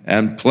and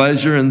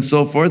pleasure and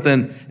so forth.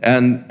 And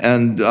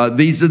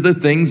these are the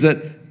things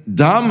that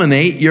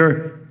dominate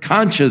your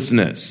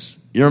consciousness,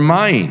 your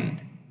mind.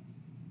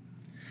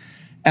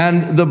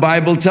 And the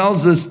Bible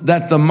tells us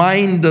that the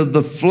mind of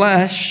the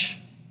flesh,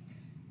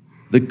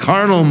 the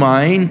carnal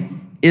mind,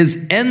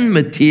 is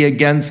enmity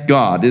against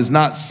God, is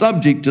not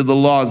subject to the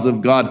laws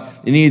of God,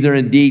 and neither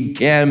indeed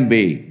can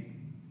be.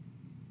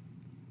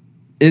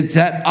 It's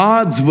at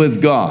odds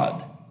with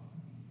God.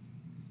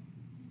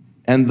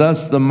 And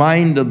thus the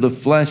mind of the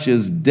flesh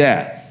is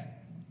death,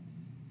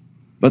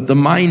 but the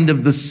mind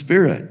of the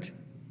Spirit,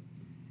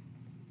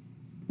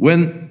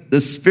 when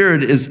the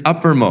Spirit is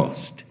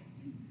uppermost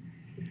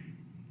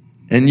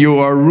and you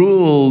are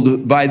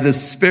ruled by the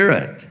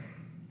Spirit,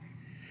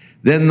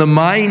 then the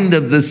mind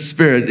of the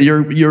Spirit,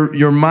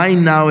 your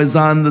mind now is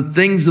on the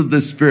things of the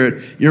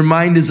Spirit. Your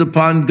mind is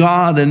upon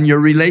God and your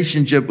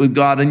relationship with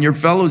God and your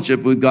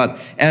fellowship with God.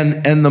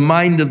 And the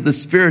mind of the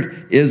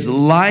Spirit is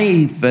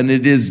life, and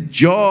it is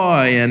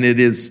joy, and it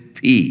is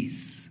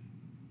peace.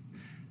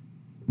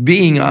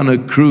 Being on a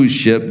cruise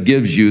ship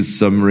gives you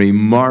some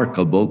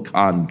remarkable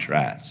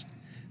contrast,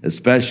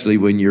 especially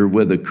when you're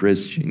with a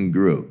Christian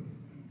group.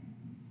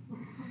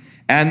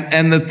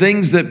 And the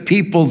things that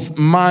people's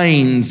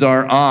minds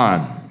are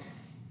on.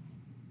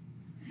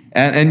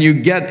 And you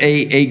get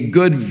a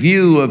good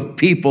view of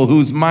people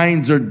whose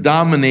minds are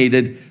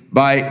dominated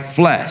by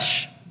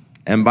flesh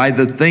and by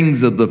the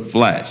things of the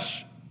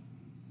flesh.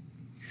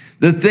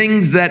 The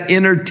things that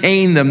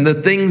entertain them, the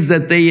things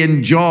that they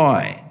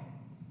enjoy,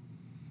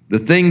 the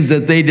things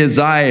that they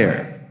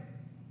desire.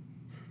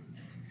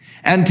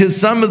 And to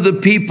some of the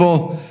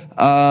people,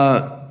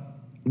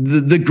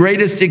 the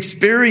greatest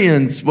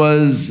experience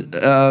was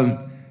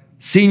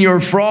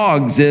Senior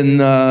Frogs in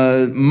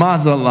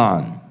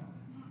Mazatlan.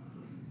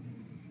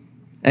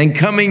 And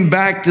coming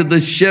back to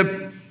the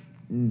ship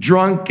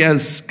drunk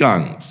as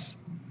skunks.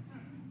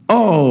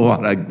 Oh,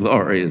 what a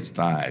glorious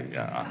time.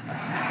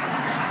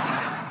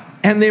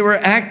 And they were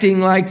acting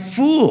like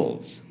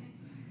fools.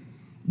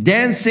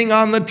 Dancing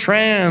on the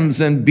trams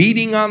and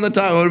beating on the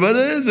top. But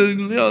it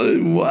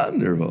is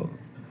wonderful.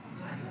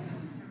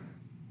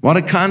 What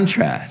a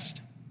contrast.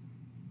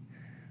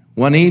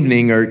 One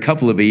evening, or a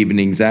couple of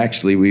evenings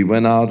actually, we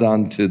went out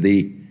onto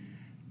the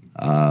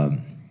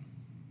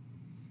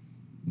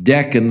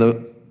deck in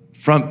the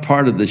front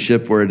part of the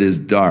ship where it is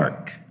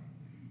dark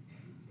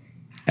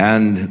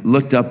and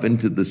looked up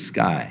into the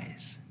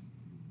skies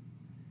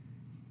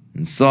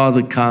and saw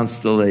the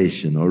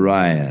constellation,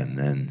 Orion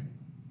and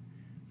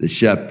the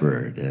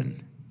Shepherd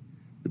and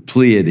the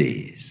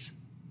Pleiades,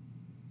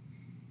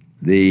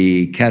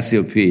 the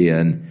Cassiopeia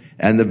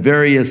and the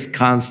various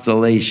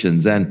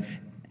constellations. And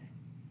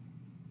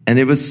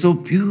it was so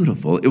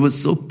beautiful. It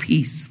was so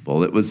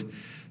peaceful. It was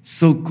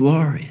so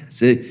glorious.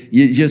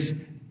 You just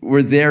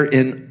were there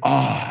in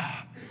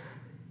awe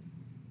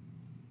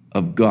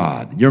of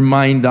God. Your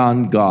mind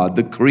on God,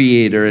 the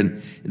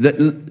Creator,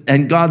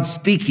 and God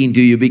speaking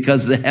to you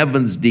because the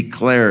heavens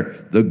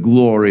declare the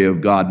glory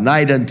of God.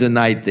 Night unto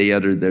night they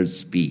utter their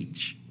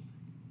speech.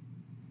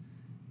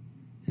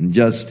 And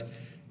just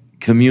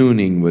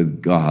communing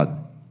with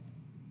God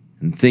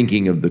and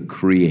thinking of the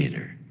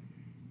Creator.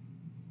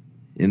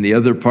 In the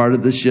other part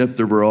of the ship,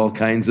 there were all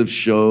kinds of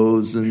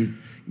shows and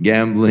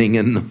gambling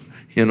and,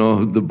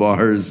 the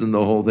bars and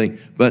the whole thing.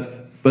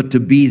 But to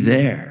be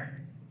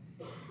there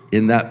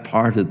in that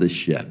part of the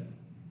ship.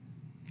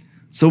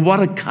 So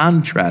what a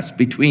contrast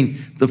between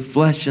the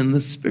flesh and the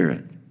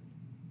Spirit.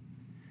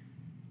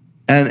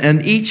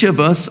 And each of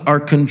us are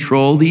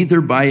controlled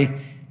either by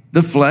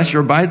the flesh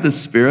or by the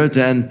Spirit.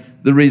 And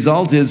the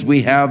result is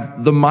we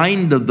have the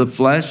mind of the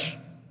flesh,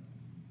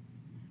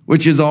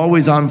 which is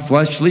always on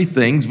fleshly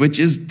things, which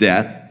is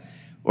death,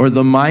 or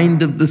the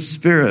mind of the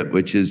Spirit,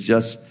 which is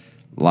just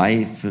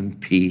life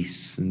and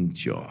peace and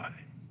joy.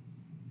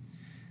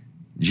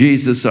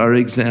 Jesus, our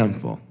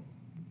example,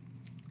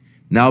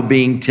 now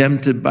being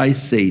tempted by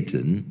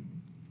Satan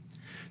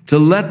to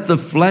let the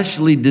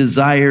fleshly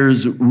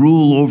desires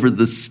rule over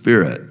the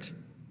Spirit.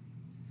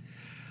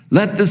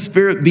 Let the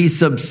Spirit be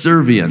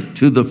subservient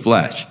to the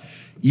flesh.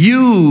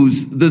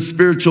 Use the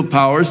spiritual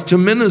powers to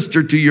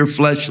minister to your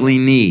fleshly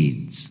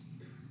needs.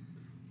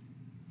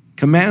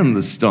 Command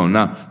the stone.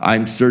 Now,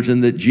 I'm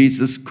certain that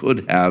Jesus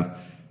could have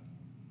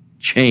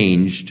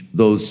changed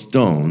those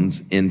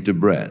stones into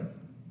bread.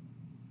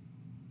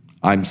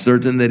 I'm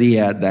certain that he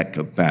had that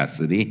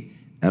capacity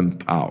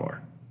and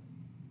power.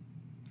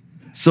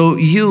 So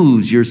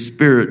use your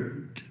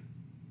spirit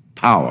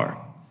power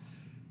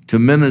to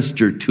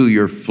minister to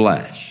your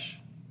flesh.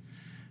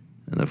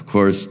 And of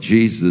course,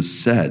 Jesus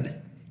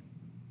said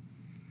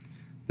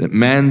that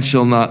man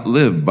shall not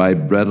live by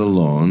bread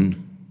alone,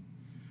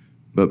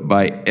 but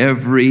by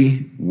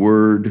every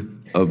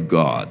word of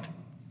God.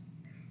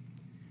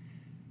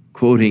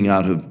 Quoting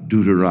out of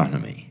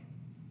Deuteronomy.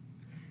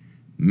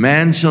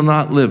 Man shall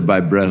not live by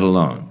bread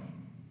alone.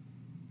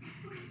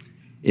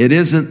 It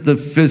isn't the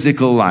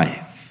physical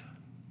life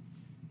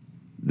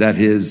that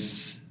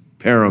is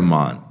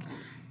paramount,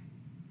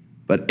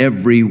 but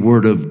every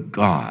word of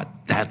God.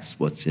 That's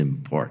what's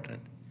important.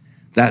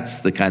 That's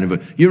the kind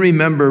of... You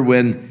remember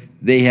when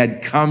they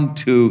had come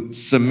to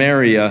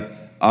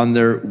Samaria on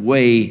their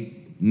way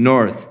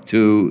north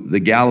to the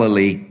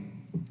Galilee,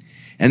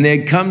 and they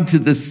had come to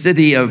the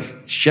city of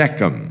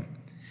Shechem,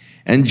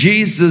 and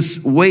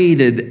Jesus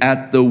waited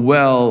at the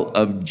well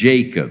of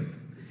Jacob.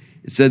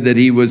 It said that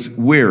he was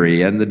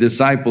weary, and the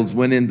disciples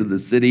went into the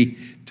city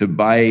to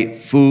buy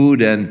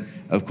food, and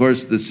of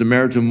course, the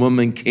Samaritan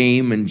woman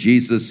came and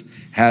Jesus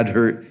had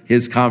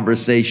his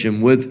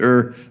conversation with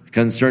her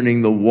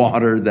concerning the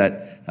water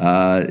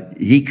that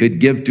he could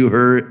give to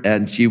her,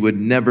 and she would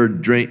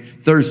never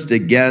thirst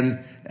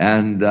again,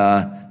 and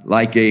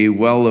like a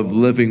well of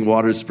living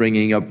water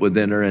springing up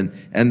within her,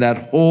 and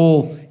that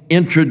whole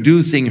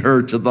introducing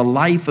her to the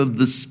life of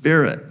the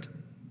Spirit.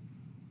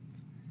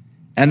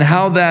 And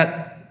how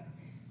that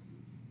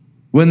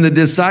when the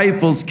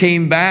disciples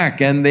came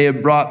back and they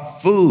had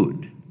brought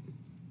food,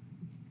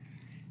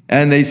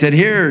 and they said,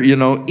 "Here,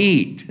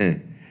 eat."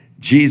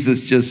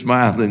 Jesus just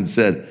smiled and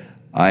said,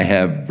 "I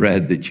have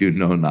bread that you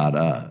know not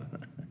of."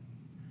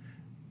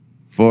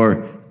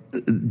 For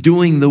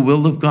doing the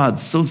will of God,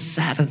 so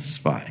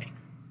satisfying,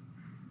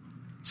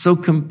 so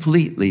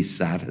completely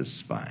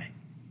satisfying.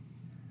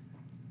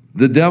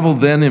 The devil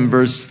then, in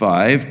verse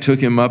 5, took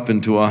him up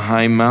into a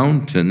high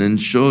mountain and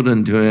showed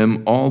unto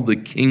him all the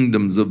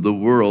kingdoms of the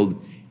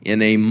world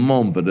in a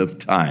moment of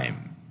time.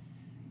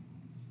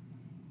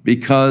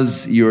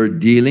 Because you're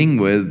dealing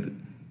with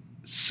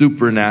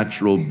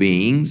supernatural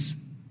beings,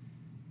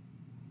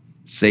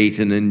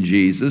 Satan and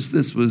Jesus,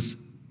 this was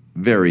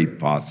very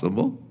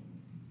possible.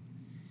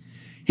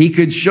 He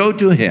could show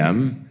to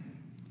him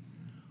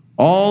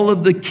all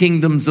of the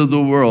kingdoms of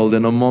the world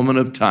in a moment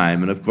of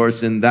time. And of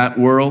course, in that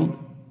world,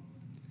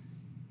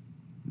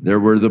 there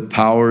were the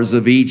powers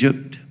of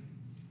Egypt,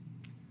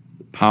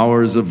 the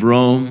powers of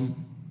Rome,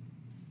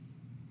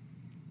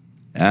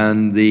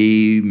 and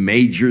the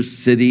major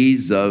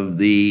cities of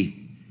the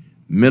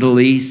Middle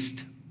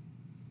East.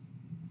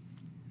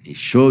 He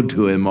showed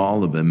to him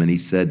all of them, and he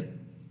said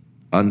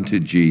unto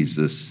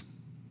Jesus,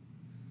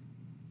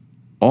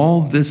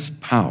 "All this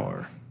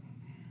power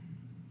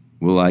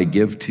will I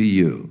give to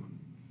you,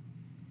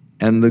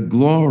 and the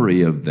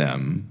glory of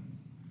them,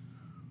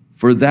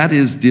 for that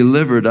is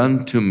delivered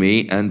unto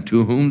me, and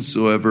to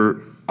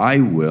whomsoever I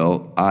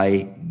will,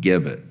 I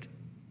give it."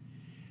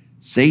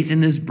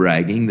 Satan is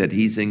bragging that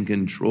he's in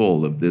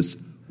control of this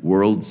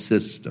world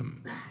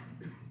system.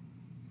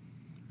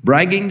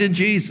 Bragging to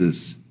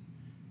Jesus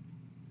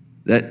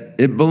that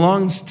it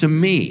belongs to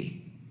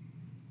me,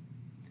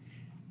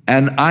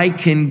 and I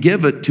can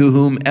give it to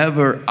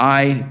whomever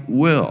I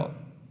will.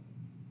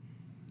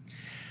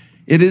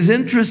 It is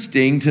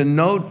interesting to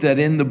note that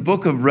in the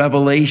book of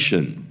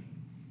Revelation,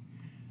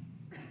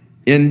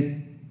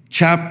 in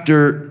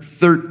chapter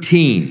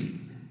 13,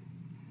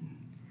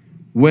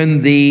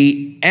 when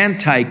the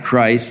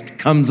Antichrist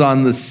comes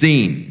on the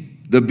scene,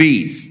 the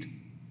beast,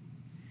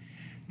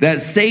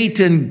 that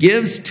Satan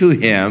gives to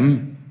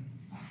him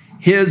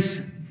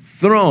his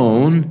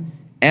throne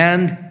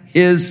and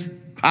his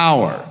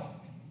power.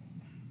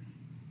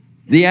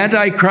 The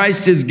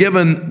Antichrist is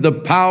given the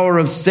power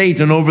of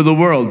Satan over the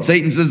world.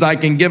 Satan says, "I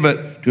can give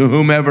it to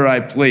whomever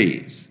I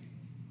please."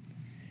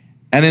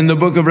 And in the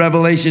book of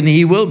Revelation,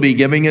 he will be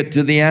giving it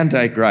to the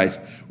Antichrist,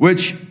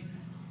 which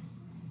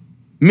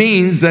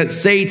means that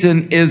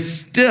Satan is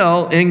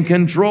still in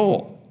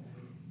control.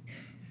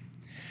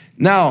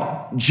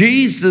 Now,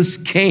 Jesus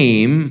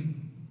came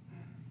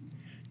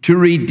to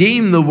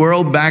redeem the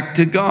world back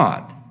to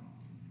God,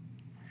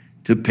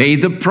 to pay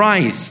the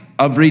price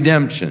of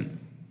redemption.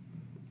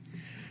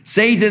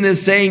 Satan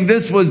is saying,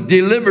 "This was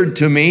delivered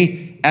to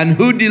me," and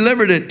who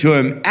delivered it to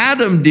him?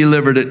 Adam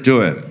delivered it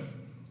to him.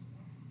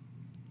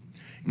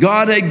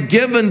 God had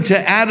given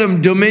to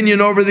Adam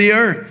dominion over the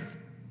earth.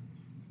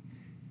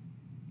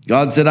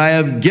 God said, "I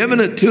have given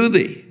it to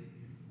thee."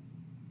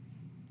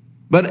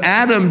 But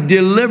Adam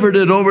delivered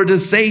it over to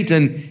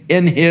Satan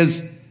in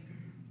his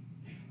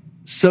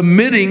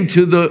submitting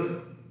to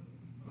the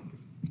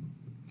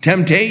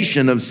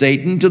temptation of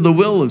Satan, to the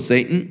will of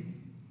Satan.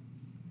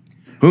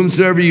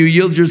 "Whomsoever you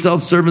yield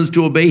yourselves servants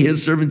to obey,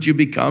 his servants you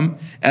become."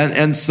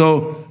 And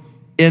so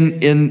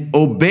in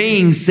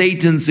obeying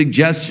Satan's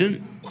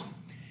suggestion,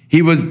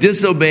 he was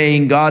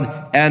disobeying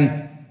God,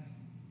 and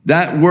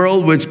that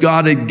world which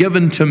God had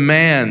given to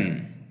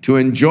man to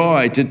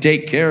enjoy, to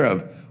take care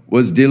of,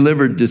 was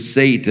delivered to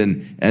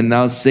Satan. And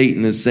now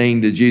Satan is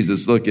saying to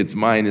Jesus, "Look, it's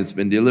mine, it's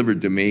been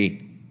delivered to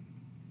me,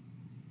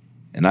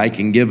 and I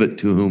can give it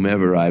to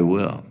whomever I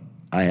will.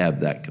 I have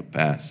that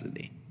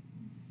capacity."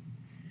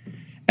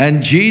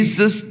 And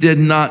Jesus did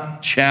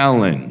not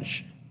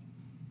challenge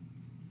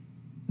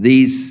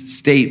these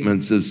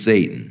statements of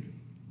Satan.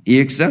 He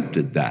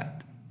accepted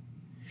that.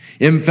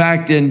 In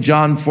fact, in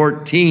John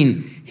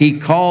 14, he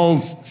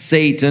calls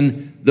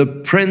Satan the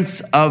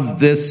prince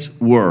of this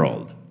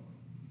world.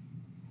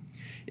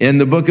 In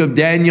the book of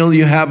Daniel,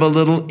 you have a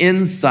little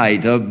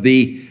insight of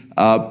the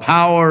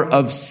power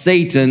of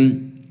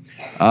Satan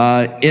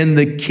in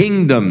the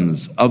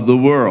kingdoms of the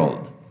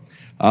world.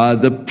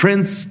 The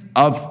prince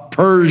of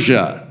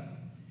Persia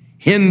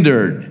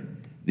hindered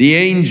the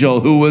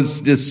angel who was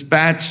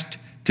dispatched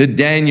to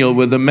Daniel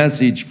with a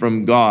message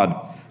from God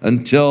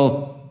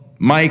until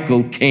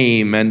Michael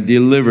came and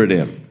delivered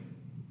him.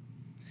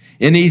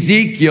 In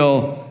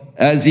Ezekiel,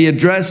 as he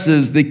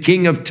addresses the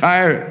king of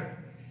Tyre,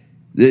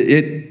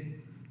 it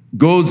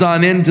goes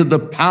on into the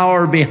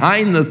power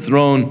behind the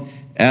throne,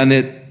 and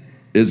it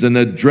is an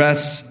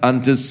address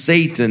unto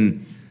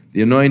Satan,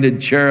 the anointed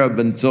cherub,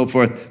 and so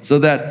forth, so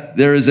that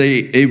there is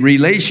a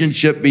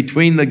relationship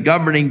between the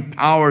governing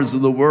powers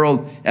of the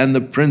world and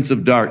the prince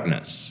of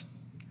darkness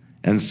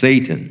and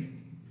Satan.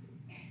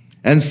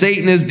 And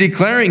Satan is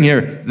declaring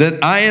here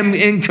that I am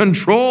in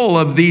control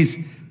of these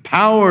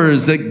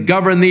powers that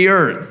govern the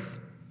earth.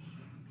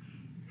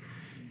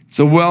 It's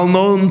a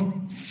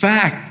well-known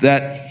fact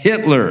that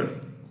Hitler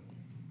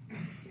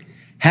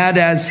had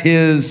as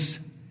his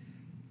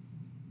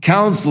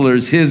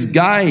counselors, his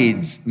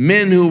guides,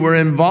 men who were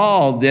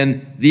involved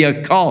in the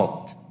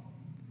occult,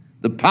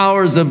 the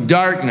powers of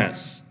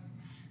darkness,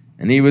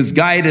 and he was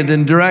guided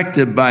and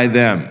directed by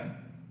them.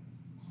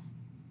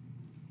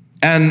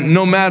 And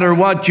no matter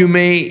what you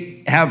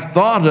may have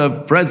thought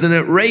of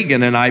President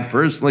Reagan, and I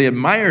personally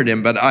admired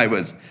him, but I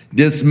was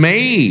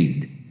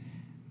dismayed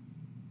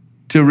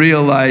to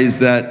realize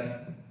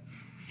that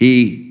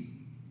he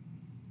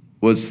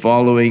was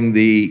following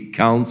the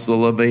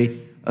counsel of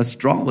an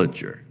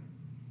astrologer.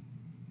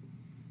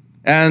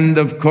 And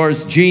of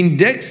course, Jean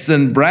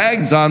Dixon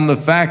brags on the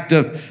fact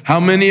of how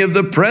many of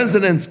the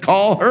presidents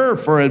call her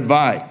for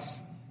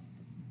advice.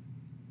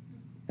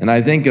 And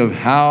I think of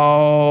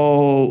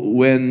how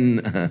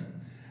when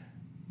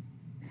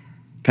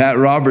Pat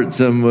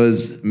Robertson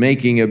was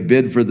making a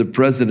bid for the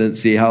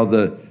presidency, how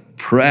the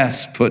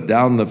press put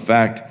down the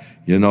fact,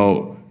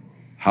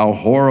 how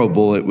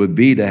horrible it would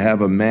be to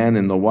have a man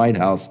in the White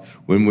House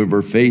when we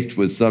were faced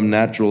with some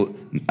national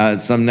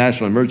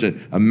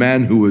emergency, a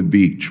man who would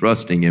be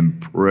trusting in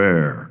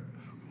prayer.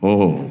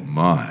 Oh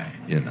my,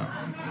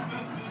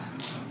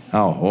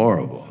 how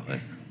horrible.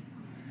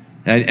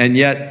 And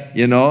yet,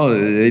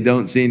 they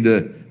don't seem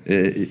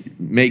to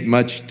make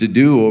much to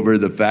do over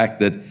the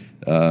fact that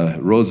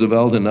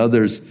Roosevelt and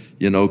others,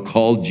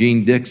 called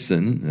Jean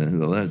Dixon.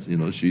 Well, that's,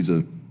 she's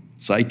a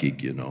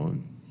psychic,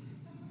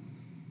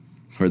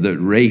 or that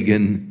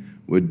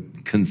Reagan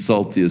would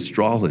consult the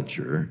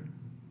astrologer.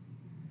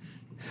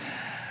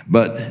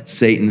 But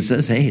Satan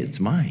says, hey, it's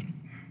mine.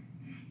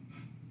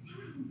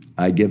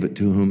 I give it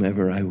to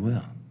whomever I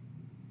will.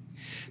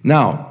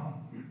 Now,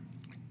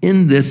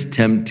 in this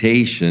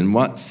temptation,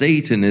 what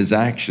Satan is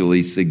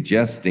actually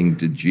suggesting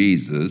to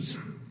Jesus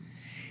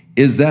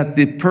is that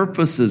the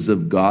purposes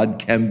of God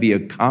can be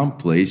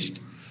accomplished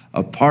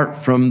apart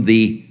from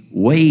the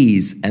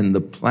ways and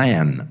the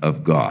plan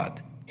of God.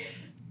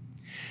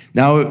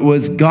 Now, it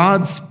was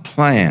God's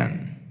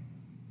plan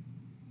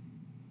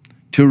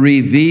to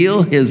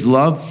reveal his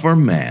love for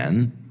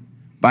man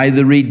by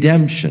the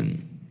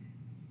redemption.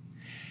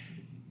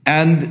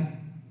 And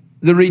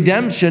the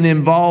redemption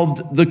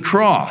involved the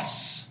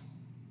cross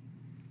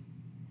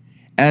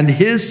and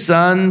his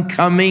son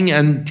coming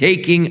and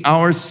taking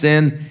our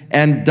sin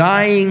and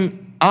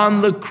dying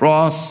on the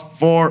cross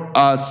for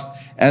us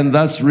and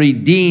thus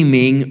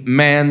redeeming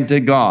man to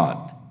God.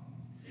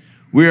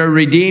 We are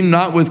redeemed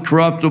not with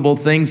corruptible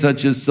things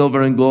such as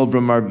silver and gold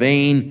from our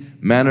vain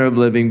manner of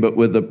living, but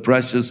with the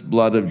precious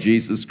blood of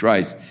Jesus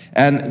Christ.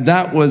 And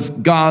that was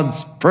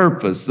God's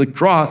purpose. The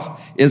cross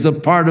is a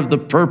part of the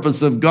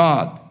purpose of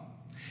God.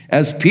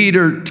 As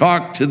Peter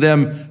talked to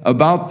them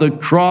about the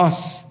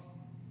cross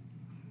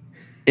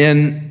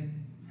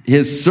in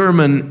his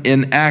sermon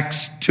in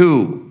Acts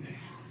 2,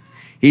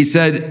 he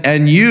said,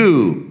 and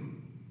you,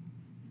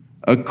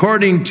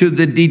 according to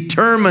the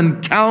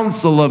determined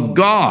counsel of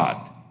God,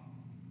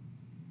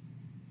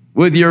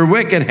 with your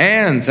wicked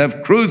hands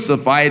have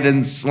crucified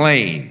and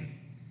slain.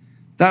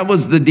 That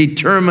was the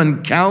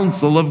determined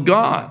counsel of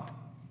God,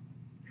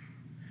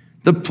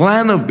 the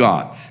plan of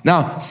God.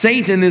 Now,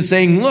 Satan is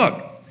saying,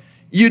 look,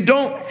 you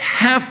don't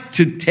have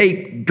to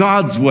take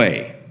God's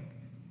way.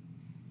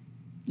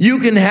 You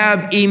can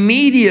have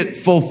immediate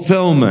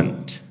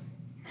fulfillment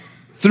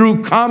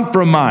through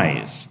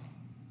compromise.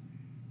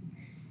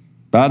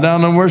 Bow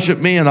down and worship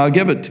me and I'll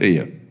give it to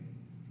you.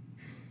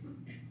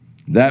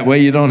 That way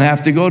you don't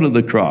have to go to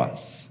the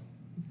cross.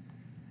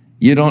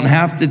 You don't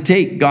have to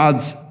take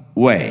God's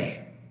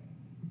way.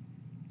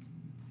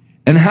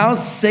 And how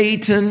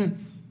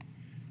Satan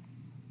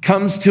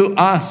comes to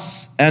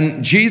us.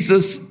 And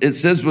Jesus, it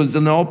says, was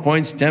in all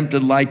points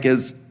tempted like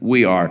as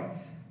we are,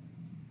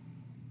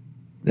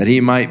 that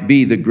he might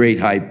be the great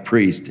high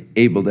priest,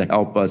 able to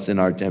help us in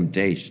our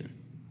temptation.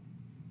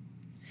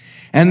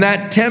 And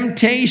that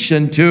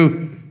temptation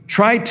to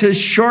try to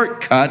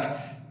shortcut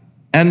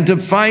and to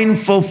find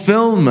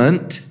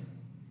fulfillment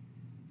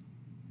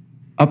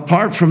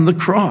apart from the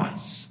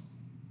cross.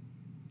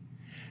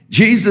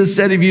 Jesus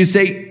said, if you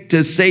say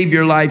to save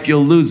your life,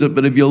 you'll lose it,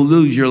 but if you'll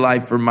lose your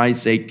life for my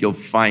sake, you'll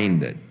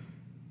find it.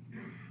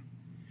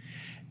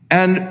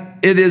 And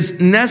it is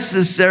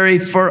necessary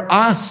for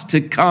us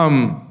to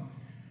come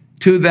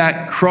to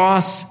that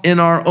cross in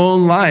our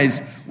own lives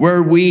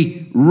where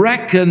we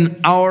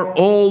reckon our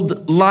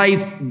old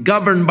life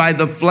governed by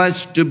the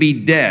flesh to be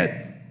dead,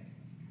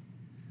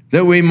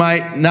 that we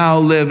might now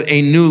live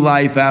a new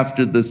life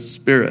after the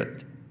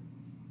Spirit.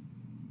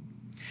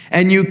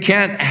 And you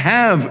can't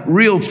have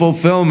real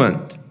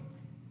fulfillment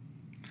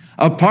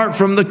apart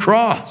from the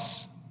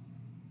cross.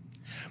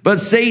 But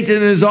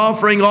Satan is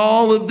offering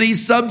all of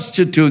these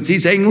substitutes.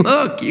 He's saying,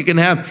 look, you can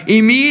have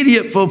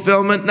immediate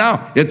fulfillment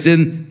now. It's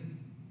in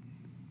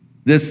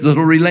this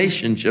little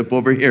relationship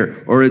over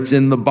here, or it's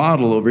in the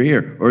bottle over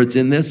here, or it's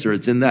in this, or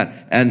it's in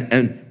that.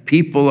 And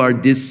people are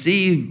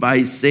deceived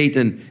by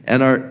Satan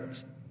and are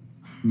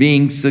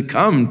being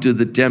succumbed to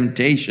the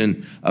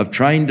temptation of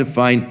trying to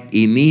find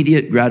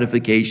immediate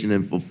gratification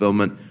and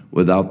fulfillment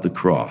without the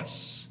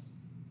cross,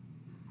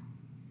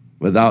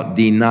 without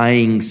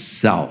denying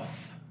self.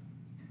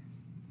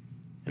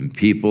 And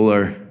people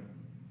are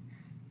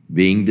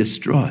being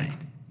destroyed.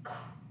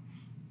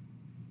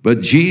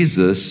 But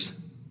Jesus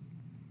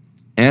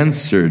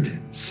answered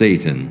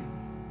Satan,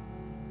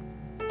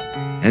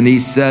 and he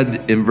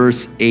said in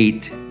verse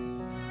 8,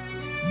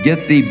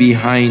 "Get thee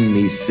behind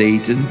me,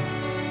 Satan,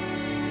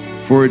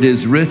 for it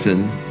is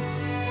written,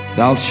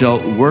 Thou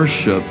shalt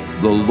worship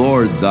the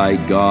Lord thy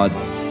God,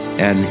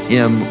 and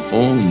him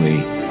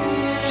only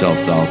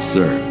shalt thou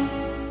serve."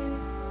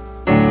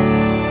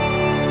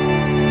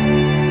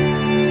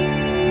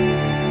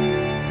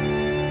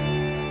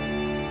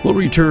 We'll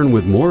return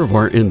with more of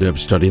our in-depth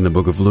study in the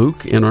book of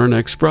Luke in our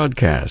next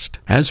broadcast,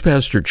 as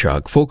Pastor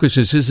Chuck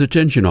focuses his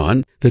attention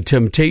on the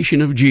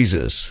temptation of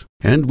Jesus.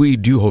 And we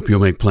do hope you'll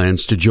make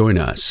plans to join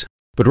us.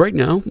 But right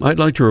now, I'd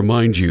like to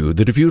remind you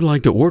that if you'd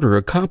like to order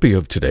a copy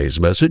of today's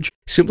message,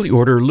 simply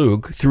order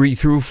Luke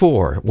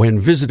 3-4 when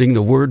visiting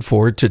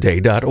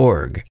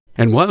thewordfortoday.org.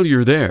 And while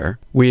you're there,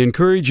 we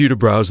encourage you to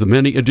browse the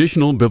many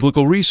additional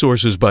biblical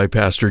resources by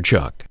Pastor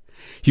Chuck.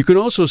 You can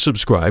also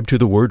subscribe to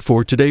the Word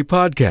for Today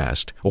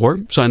podcast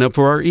or sign up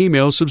for our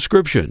email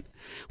subscription.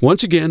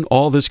 Once again,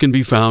 all this can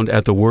be found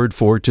at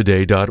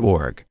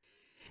thewordfortoday.org.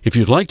 If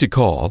you'd like to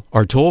call,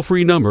 our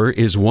toll-free number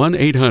is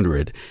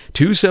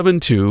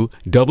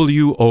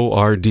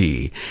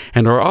 1-800-272-WORD,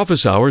 and our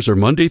office hours are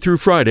Monday through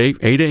Friday,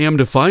 8 a.m.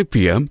 to 5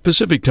 p.m.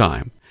 Pacific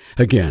Time.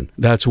 Again,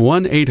 that's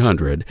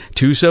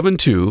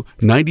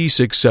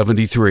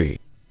 1-800-272-9673.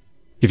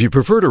 If you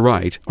prefer to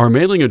write, our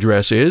mailing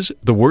address is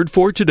The Word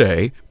for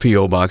Today,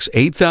 P.O. Box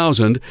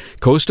 8000,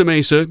 Costa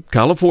Mesa,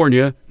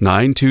 California,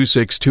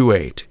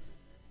 92628.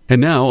 And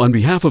now, on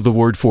behalf of The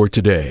Word for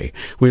Today,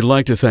 we'd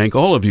like to thank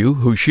all of you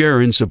who share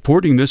in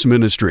supporting this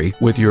ministry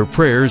with your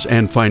prayers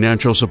and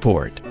financial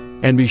support.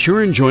 And be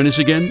sure and join us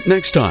again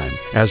next time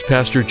as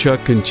Pastor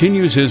Chuck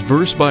continues his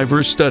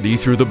verse-by-verse study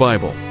through the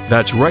Bible.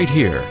 That's right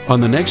here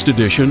on the next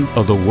edition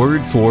of The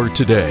Word for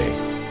Today.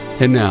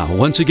 And now,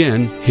 once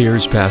again,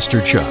 here's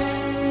Pastor Chuck.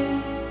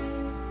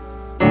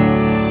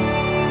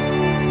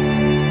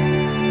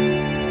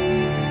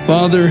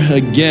 Father,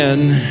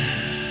 again,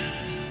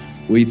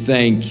 we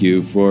thank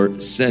you for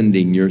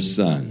sending your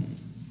Son,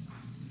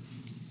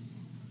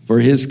 for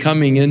his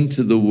coming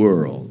into the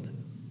world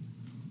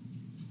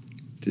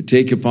to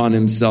take upon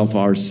himself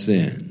our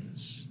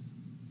sins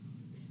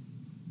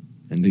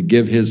and to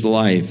give his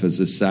life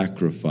as a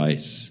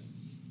sacrifice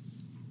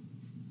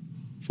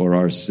for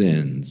our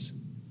sins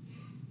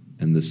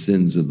and the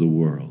sins of the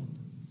world.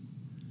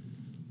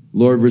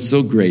 Lord, we're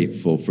so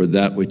grateful for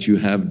that which you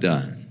have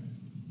done.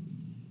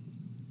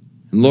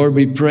 And Lord,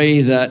 we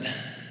pray that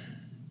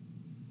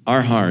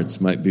our hearts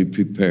might be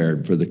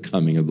prepared for the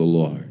coming of the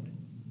Lord.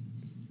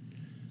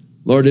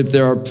 Lord, if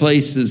there are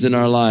places in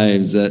our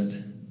lives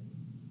that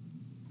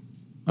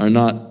are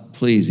not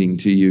pleasing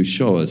to you,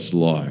 show us,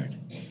 Lord,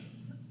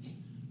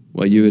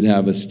 what you would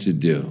have us to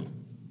do.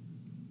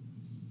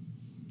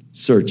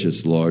 Search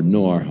us, Lord,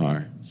 know our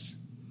hearts.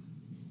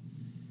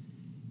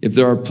 If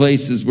there are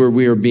places where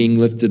we are being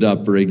lifted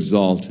up or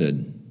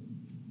exalted,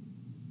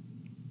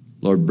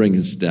 Lord, bring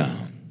us down.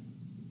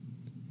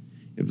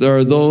 If there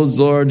are those,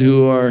 Lord,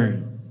 who are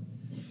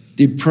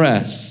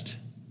depressed,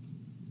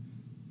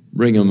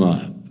 bring them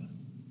up.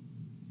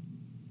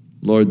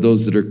 Lord,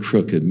 those that are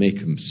crooked, make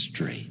them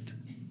straight.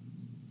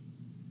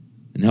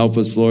 And help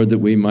us, Lord, that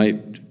we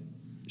might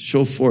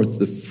show forth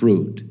the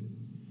fruit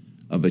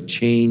of a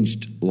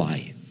changed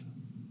life.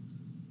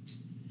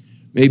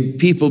 May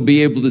people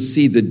be able to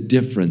see the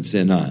difference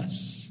in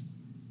us,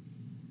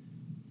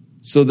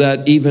 so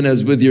that even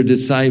as with your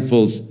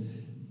disciples,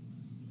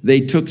 they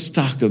took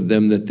stock of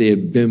them that they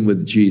had been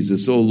with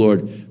Jesus. Oh,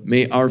 Lord,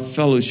 may our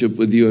fellowship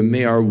with you and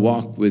may our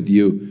walk with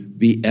you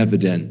be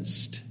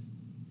evidenced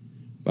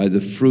by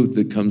the fruit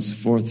that comes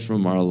forth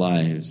from our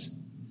lives,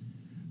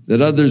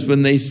 that others,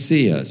 when they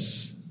see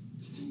us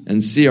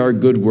and see our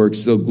good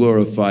works, they'll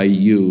glorify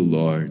you,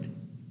 Lord,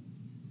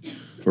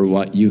 for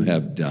what you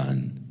have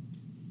done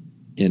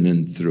in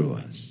and through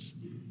us.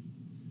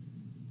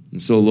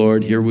 And so,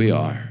 Lord, here we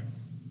are.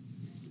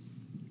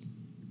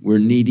 We're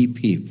needy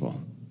people.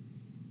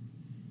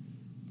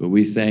 But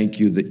we thank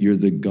you that you're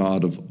the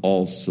God of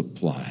all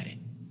supply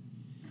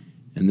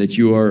and that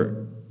you are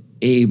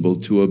able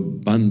to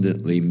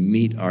abundantly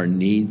meet our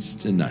needs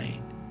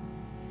tonight.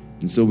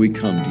 And so we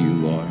come to you,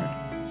 Lord,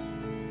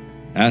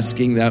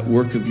 asking that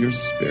work of your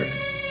Spirit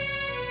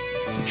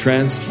to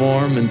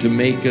transform and to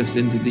make us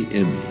into the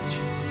image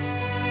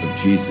of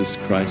Jesus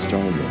Christ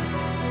our Lord.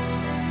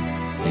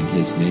 In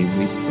his name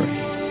we pray.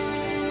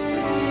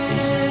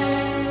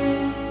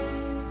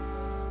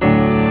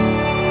 Amen.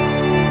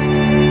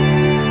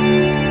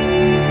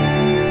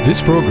 This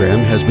program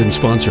has been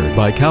sponsored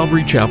by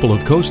Calvary Chapel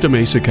of Costa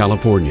Mesa,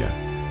 California.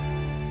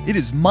 It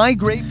is my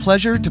great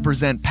pleasure to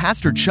present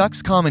Pastor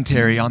Chuck's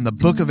commentary on the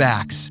book of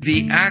Acts.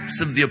 The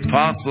Acts of the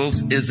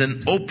Apostles is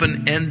an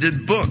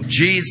open-ended book.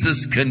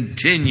 Jesus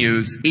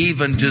continues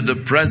even to the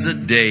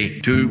present day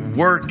to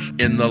work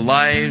in the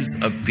lives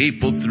of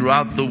people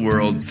throughout the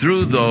world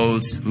through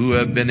those who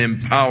have been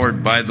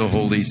empowered by the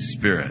Holy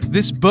Spirit.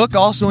 This book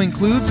also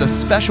includes a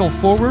special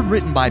foreword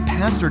written by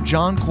Pastor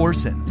John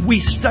Corson. We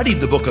studied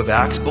the book of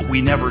Acts, but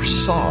we never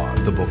saw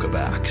the book of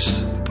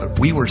Acts. But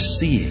we were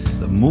seeing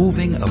the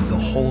moving of the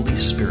Holy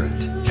Spirit.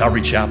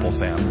 Calvary Chapel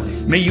family,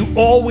 may you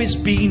always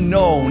be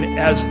known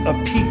as a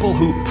people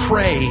who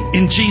pray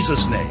in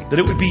Jesus' name. That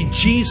it would be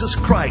Jesus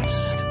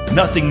Christ,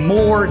 nothing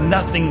more,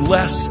 nothing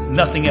less,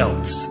 nothing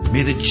else.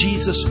 May the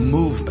Jesus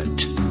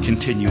movement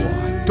continue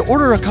on. To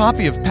order a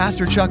copy of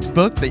Pastor Chuck's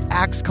book, The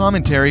Acts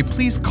Commentary,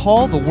 please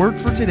call The Word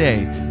for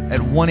Today at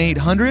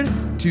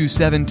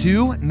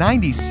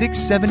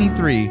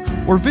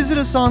 1-800-272-9673 or visit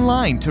us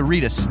online to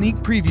read a sneak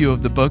preview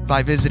of the book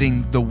by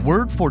visiting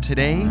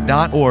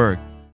thewordfortoday.org.